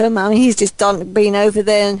Beckham. I mean, he's just been over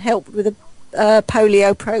there and helped with a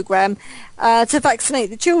polio program to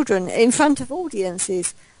vaccinate the children in front of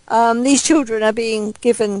audiences. These children are being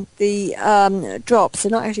given the drops.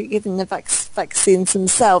 They're not actually given the vaccines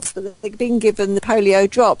themselves, but they're being given the polio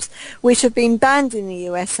drops, which have been banned in the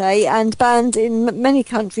USA and banned in many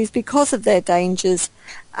countries because of their dangers.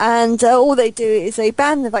 And all they do is they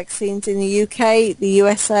ban the vaccines in the UK, the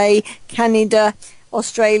USA, Canada,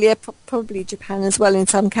 Australia, probably Japan as well in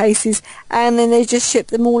some cases, and then they just ship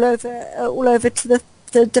them all over to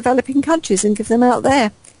the developing countries and give them out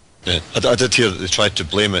there. Yeah, I did hear that they tried to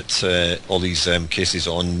blame it, all these cases,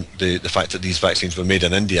 on the fact that these vaccines were made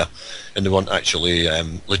in India, and they weren't actually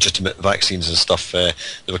legitimate vaccines and stuff.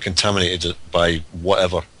 They were contaminated by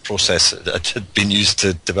whatever process that had been used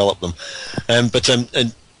to develop them. But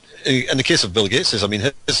in the case of Bill Gates, I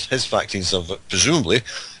mean, his vaccines have presumably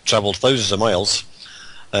travelled thousands of miles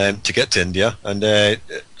to get to India, and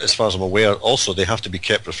as far as I'm aware, also they have to be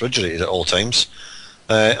kept refrigerated at all times.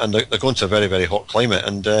 And they're going to a very, very hot climate,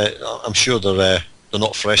 and I'm sure they're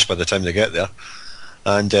not fresh by the time they get there.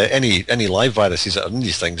 And any live viruses that are in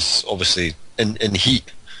these things, obviously in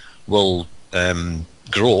heat, will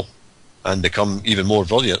grow and become even more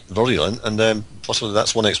virulent. And possibly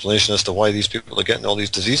that's one explanation as to why these people are getting all these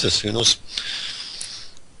diseases. Who knows?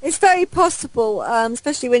 It's very possible,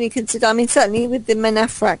 especially when you consider, I mean, certainly with the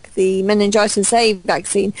Menafrac, the meningitis A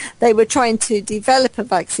vaccine, they were trying to develop a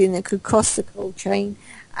vaccine that could cross the cold chain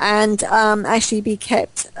and actually be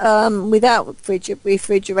kept without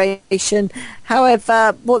refrigeration.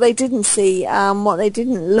 However, what they didn't see, what they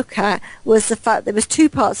didn't look at, was the fact there was two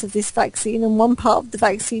parts of this vaccine, and one part of the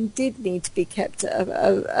vaccine did need to be kept at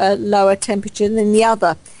a lower temperature than the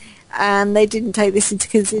other. And they didn't take this into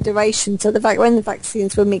consideration. So when the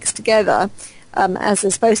vaccines were mixed together, as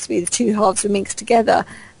they're supposed to be, the two halves were mixed together,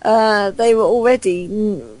 they were already,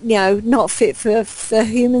 not fit for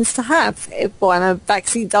humans to have. Well, I know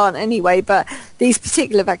vaccines aren't anyway, but these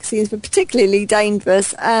particular vaccines were particularly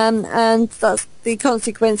dangerous, and that's the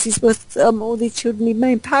consequences was all these children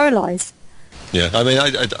remained paralysed. Yeah, I mean, I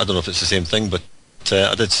don't know if it's the same thing, but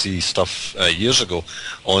I did see stuff years ago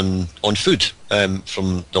on food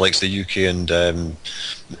from the likes of the UK and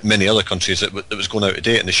many other countries that was going out of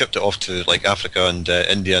date, and they shipped it off to like Africa and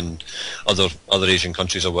India and other Asian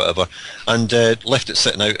countries or whatever, and left it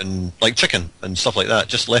sitting out, and like chicken and stuff like that,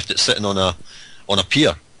 just left it sitting on a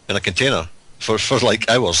pier in a container for like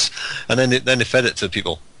hours, and then they fed it to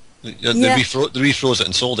people. They refroze it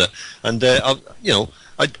and sold it, and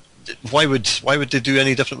why would they do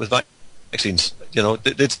any different with vaccines? They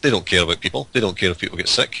don't care about people. They don't care if people get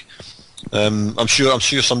sick. I'm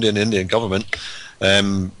sure somebody in the Indian government,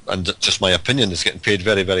 and just my opinion, is getting paid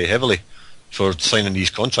very, very heavily for signing these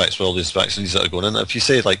contracts with all these vaccines that are going in. If you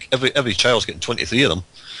say like every child's getting 23 of them,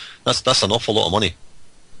 that's an awful lot of money.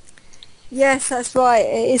 Yes, that's right.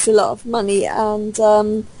 It is a lot of money, and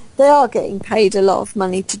they are getting paid a lot of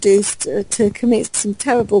money to commit some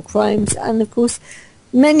terrible crimes. And of course,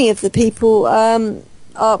 many of the people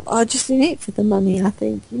are just in it for the money, I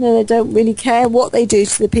think. They don't really care what they do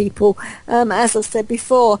to the people. As I said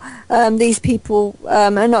before, these people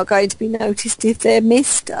are not going to be noticed if they're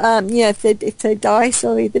missed. If they die,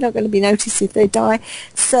 sorry, they're not going to be noticed if they die.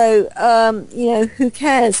 So, who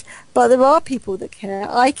cares? But there are people that care.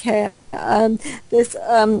 I care. There's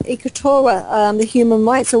Ecotora, the human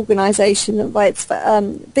rights organisation that writes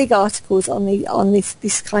big articles on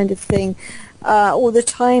this kind of thing all the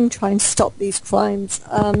time, trying to stop these crimes.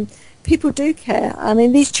 People do care. I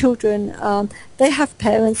mean, these children, they have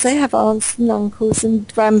parents, they have aunts and uncles and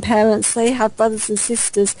grandparents, they have brothers and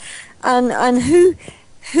sisters, and who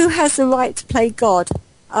has the right to play God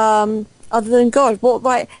other than God? What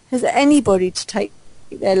right has anybody to take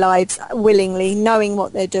their lives willingly, knowing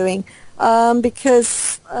what they're doing?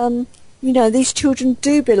 Because these children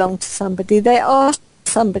do belong to somebody. They are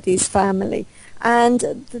somebody's family, and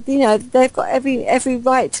they've got every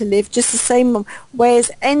right to live just the same way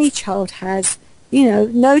as any child has.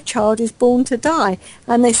 No child is born to die,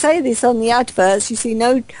 and they say this on the adverts. You see,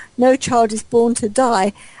 no child is born to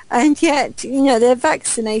die, and yet they're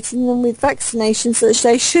vaccinating them with vaccinations that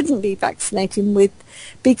they shouldn't be vaccinating with,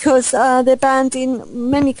 because they're banned in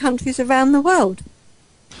many countries around the world.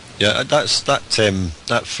 Yeah,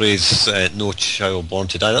 that phrase, "no child born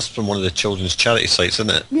to die." That's from one of the children's charity sites,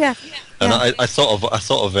 isn't it? Yeah. And I thought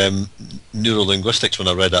of neurolinguistics when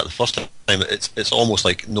I read that the first time. It's almost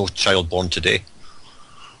like "no child born today."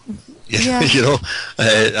 Yeah.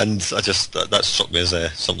 And I just that struck me as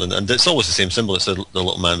something. And it's always the same symbol. It's the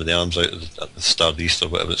little man with the arms out at the Star of the East or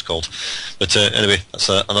whatever it's called. But anyway, that's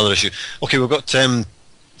another issue. Okay, we've got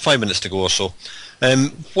 5 minutes to go or so.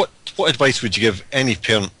 What advice would you give any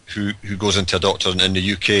parent who goes into a doctor in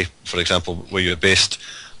the UK, for example, where you're based?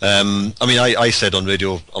 I said on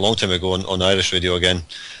radio a long time ago, on Irish radio again,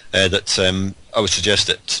 that I would suggest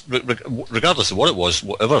that regardless of what it was,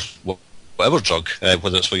 whatever drug,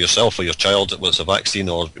 whether it's for yourself or your child, whether it's a vaccine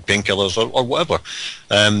or painkillers or whatever,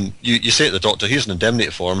 you say to the doctor, here's an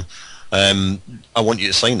indemnity form, I want you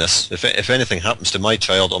to sign this. If anything happens to my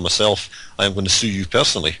child or myself, I'm going to sue you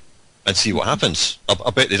personally, and see what happens. I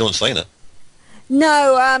bet they don't sign it.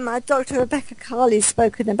 No, Dr. Rebecca Carley's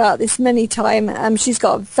spoken about this many times. She's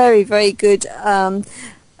got a very, very good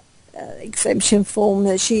exemption form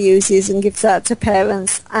that she uses and gives out to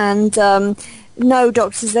parents, and no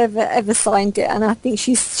doctor's ever signed it, and I think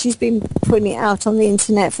she's been putting it out on the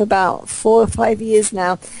internet for about 4 or 5 years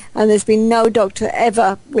now, and there's been no doctor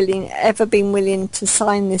ever been willing to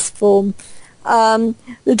sign this form.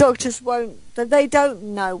 The doctors they don't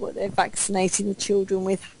know what they're vaccinating the children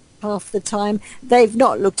with half the time. They've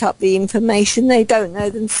not looked up the information. They don't know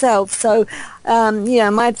themselves. So,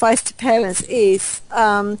 my advice to parents is,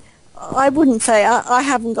 I wouldn't say, I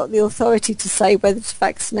haven't got the authority to say whether to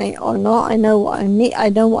vaccinate or not. I know what I mean. I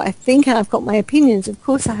know what I think, and I've got my opinions. Of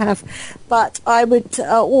course I have. But I would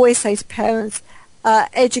always say to parents,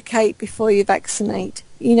 educate before you vaccinate.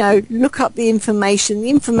 Look up the information. The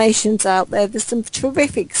information's out there. There's some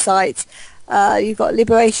terrific sites. You've got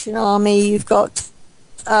Liberation Army. You've got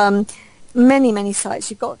many, many sites.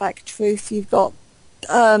 You've got Back Truth. You've got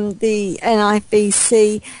the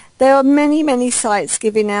NIVC. There are many, many sites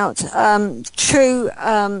giving out true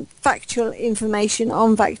factual information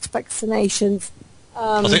on vaccinations.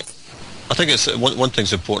 I think it's one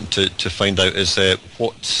thing's important to find out is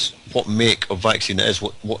what make of vaccine it is,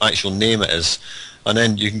 what actual name it is, and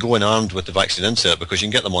then you can go in armed with the vaccine insert, because you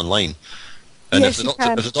can get them online. And yes, if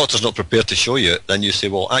the doctor's not prepared to show you it, then you say,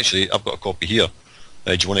 well, actually, I've got a copy here.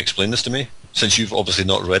 Do you want to explain this to me? Since you've obviously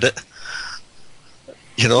not read it.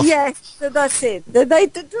 Yes, that's it.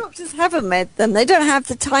 The doctors haven't read them. They don't have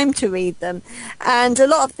the time to read them, and a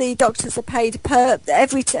lot of the doctors are paid per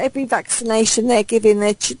every vaccination they're giving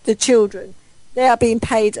the children. They are being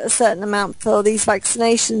paid a certain amount for these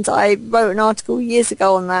vaccinations. I wrote an article years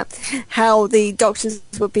ago on that, how the doctors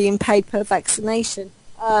were being paid per vaccination,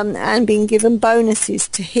 and being given bonuses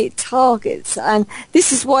to hit targets. And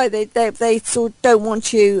this is why they sort of don't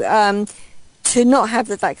want you to not have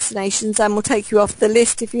the vaccinations, and will take you off the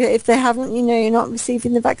list if they haven't, you're not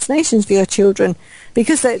receiving the vaccinations for your children,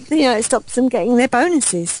 because it stops them getting their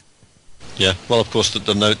bonuses. Yeah, well, of course,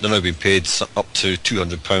 they're now being paid up to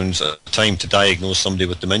 £200 at a time to diagnose somebody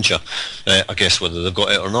with dementia. I guess whether they've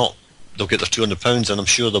got it or not, they'll get their £200, and I'm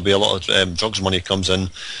sure there'll be a lot of drugs money comes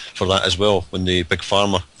in for that as well when the big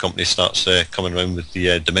pharma company starts coming around with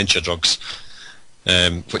the dementia drugs.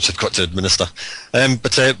 Which they've got to administer.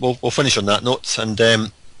 But we'll finish on that note. And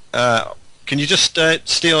can you just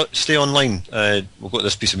stay online? We'll go to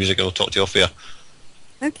this piece of music and I'll talk to you off air.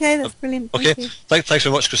 Okay, that's brilliant. Okay, Thank you. thanks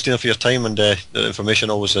very much, Christina, for your time and the information.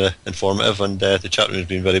 Always informative, and the chat room has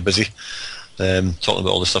been very busy. Talking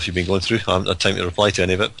about all the stuff you've been going through. I haven't had time to reply to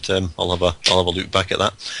any of it, but I'll have a look back at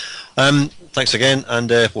that. Thanks again, and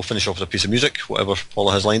we'll finish off with a piece of music, whatever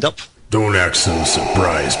Paula has lined up. Don't act so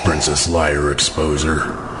surprised, Princess Liar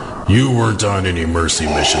Exposer. You weren't on any mercy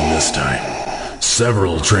mission this time.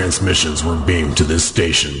 Several transmissions were beamed to this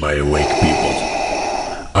station by awake people.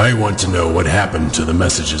 I want to know what happened to the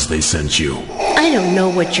messages they sent you. I don't know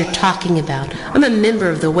what you're talking about. I'm a member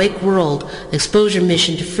of the Wake World Exposure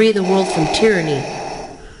mission to free the world from tyranny.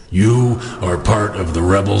 You are part of the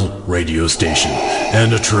rebel radio station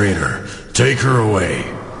and a traitor. Take her away.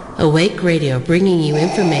 Awake Radio, bringing you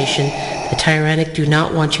information the tyrannic do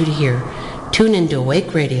not want you to hear. Tune into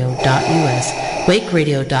awakeradio.us,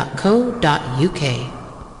 wakeradio.co.uk.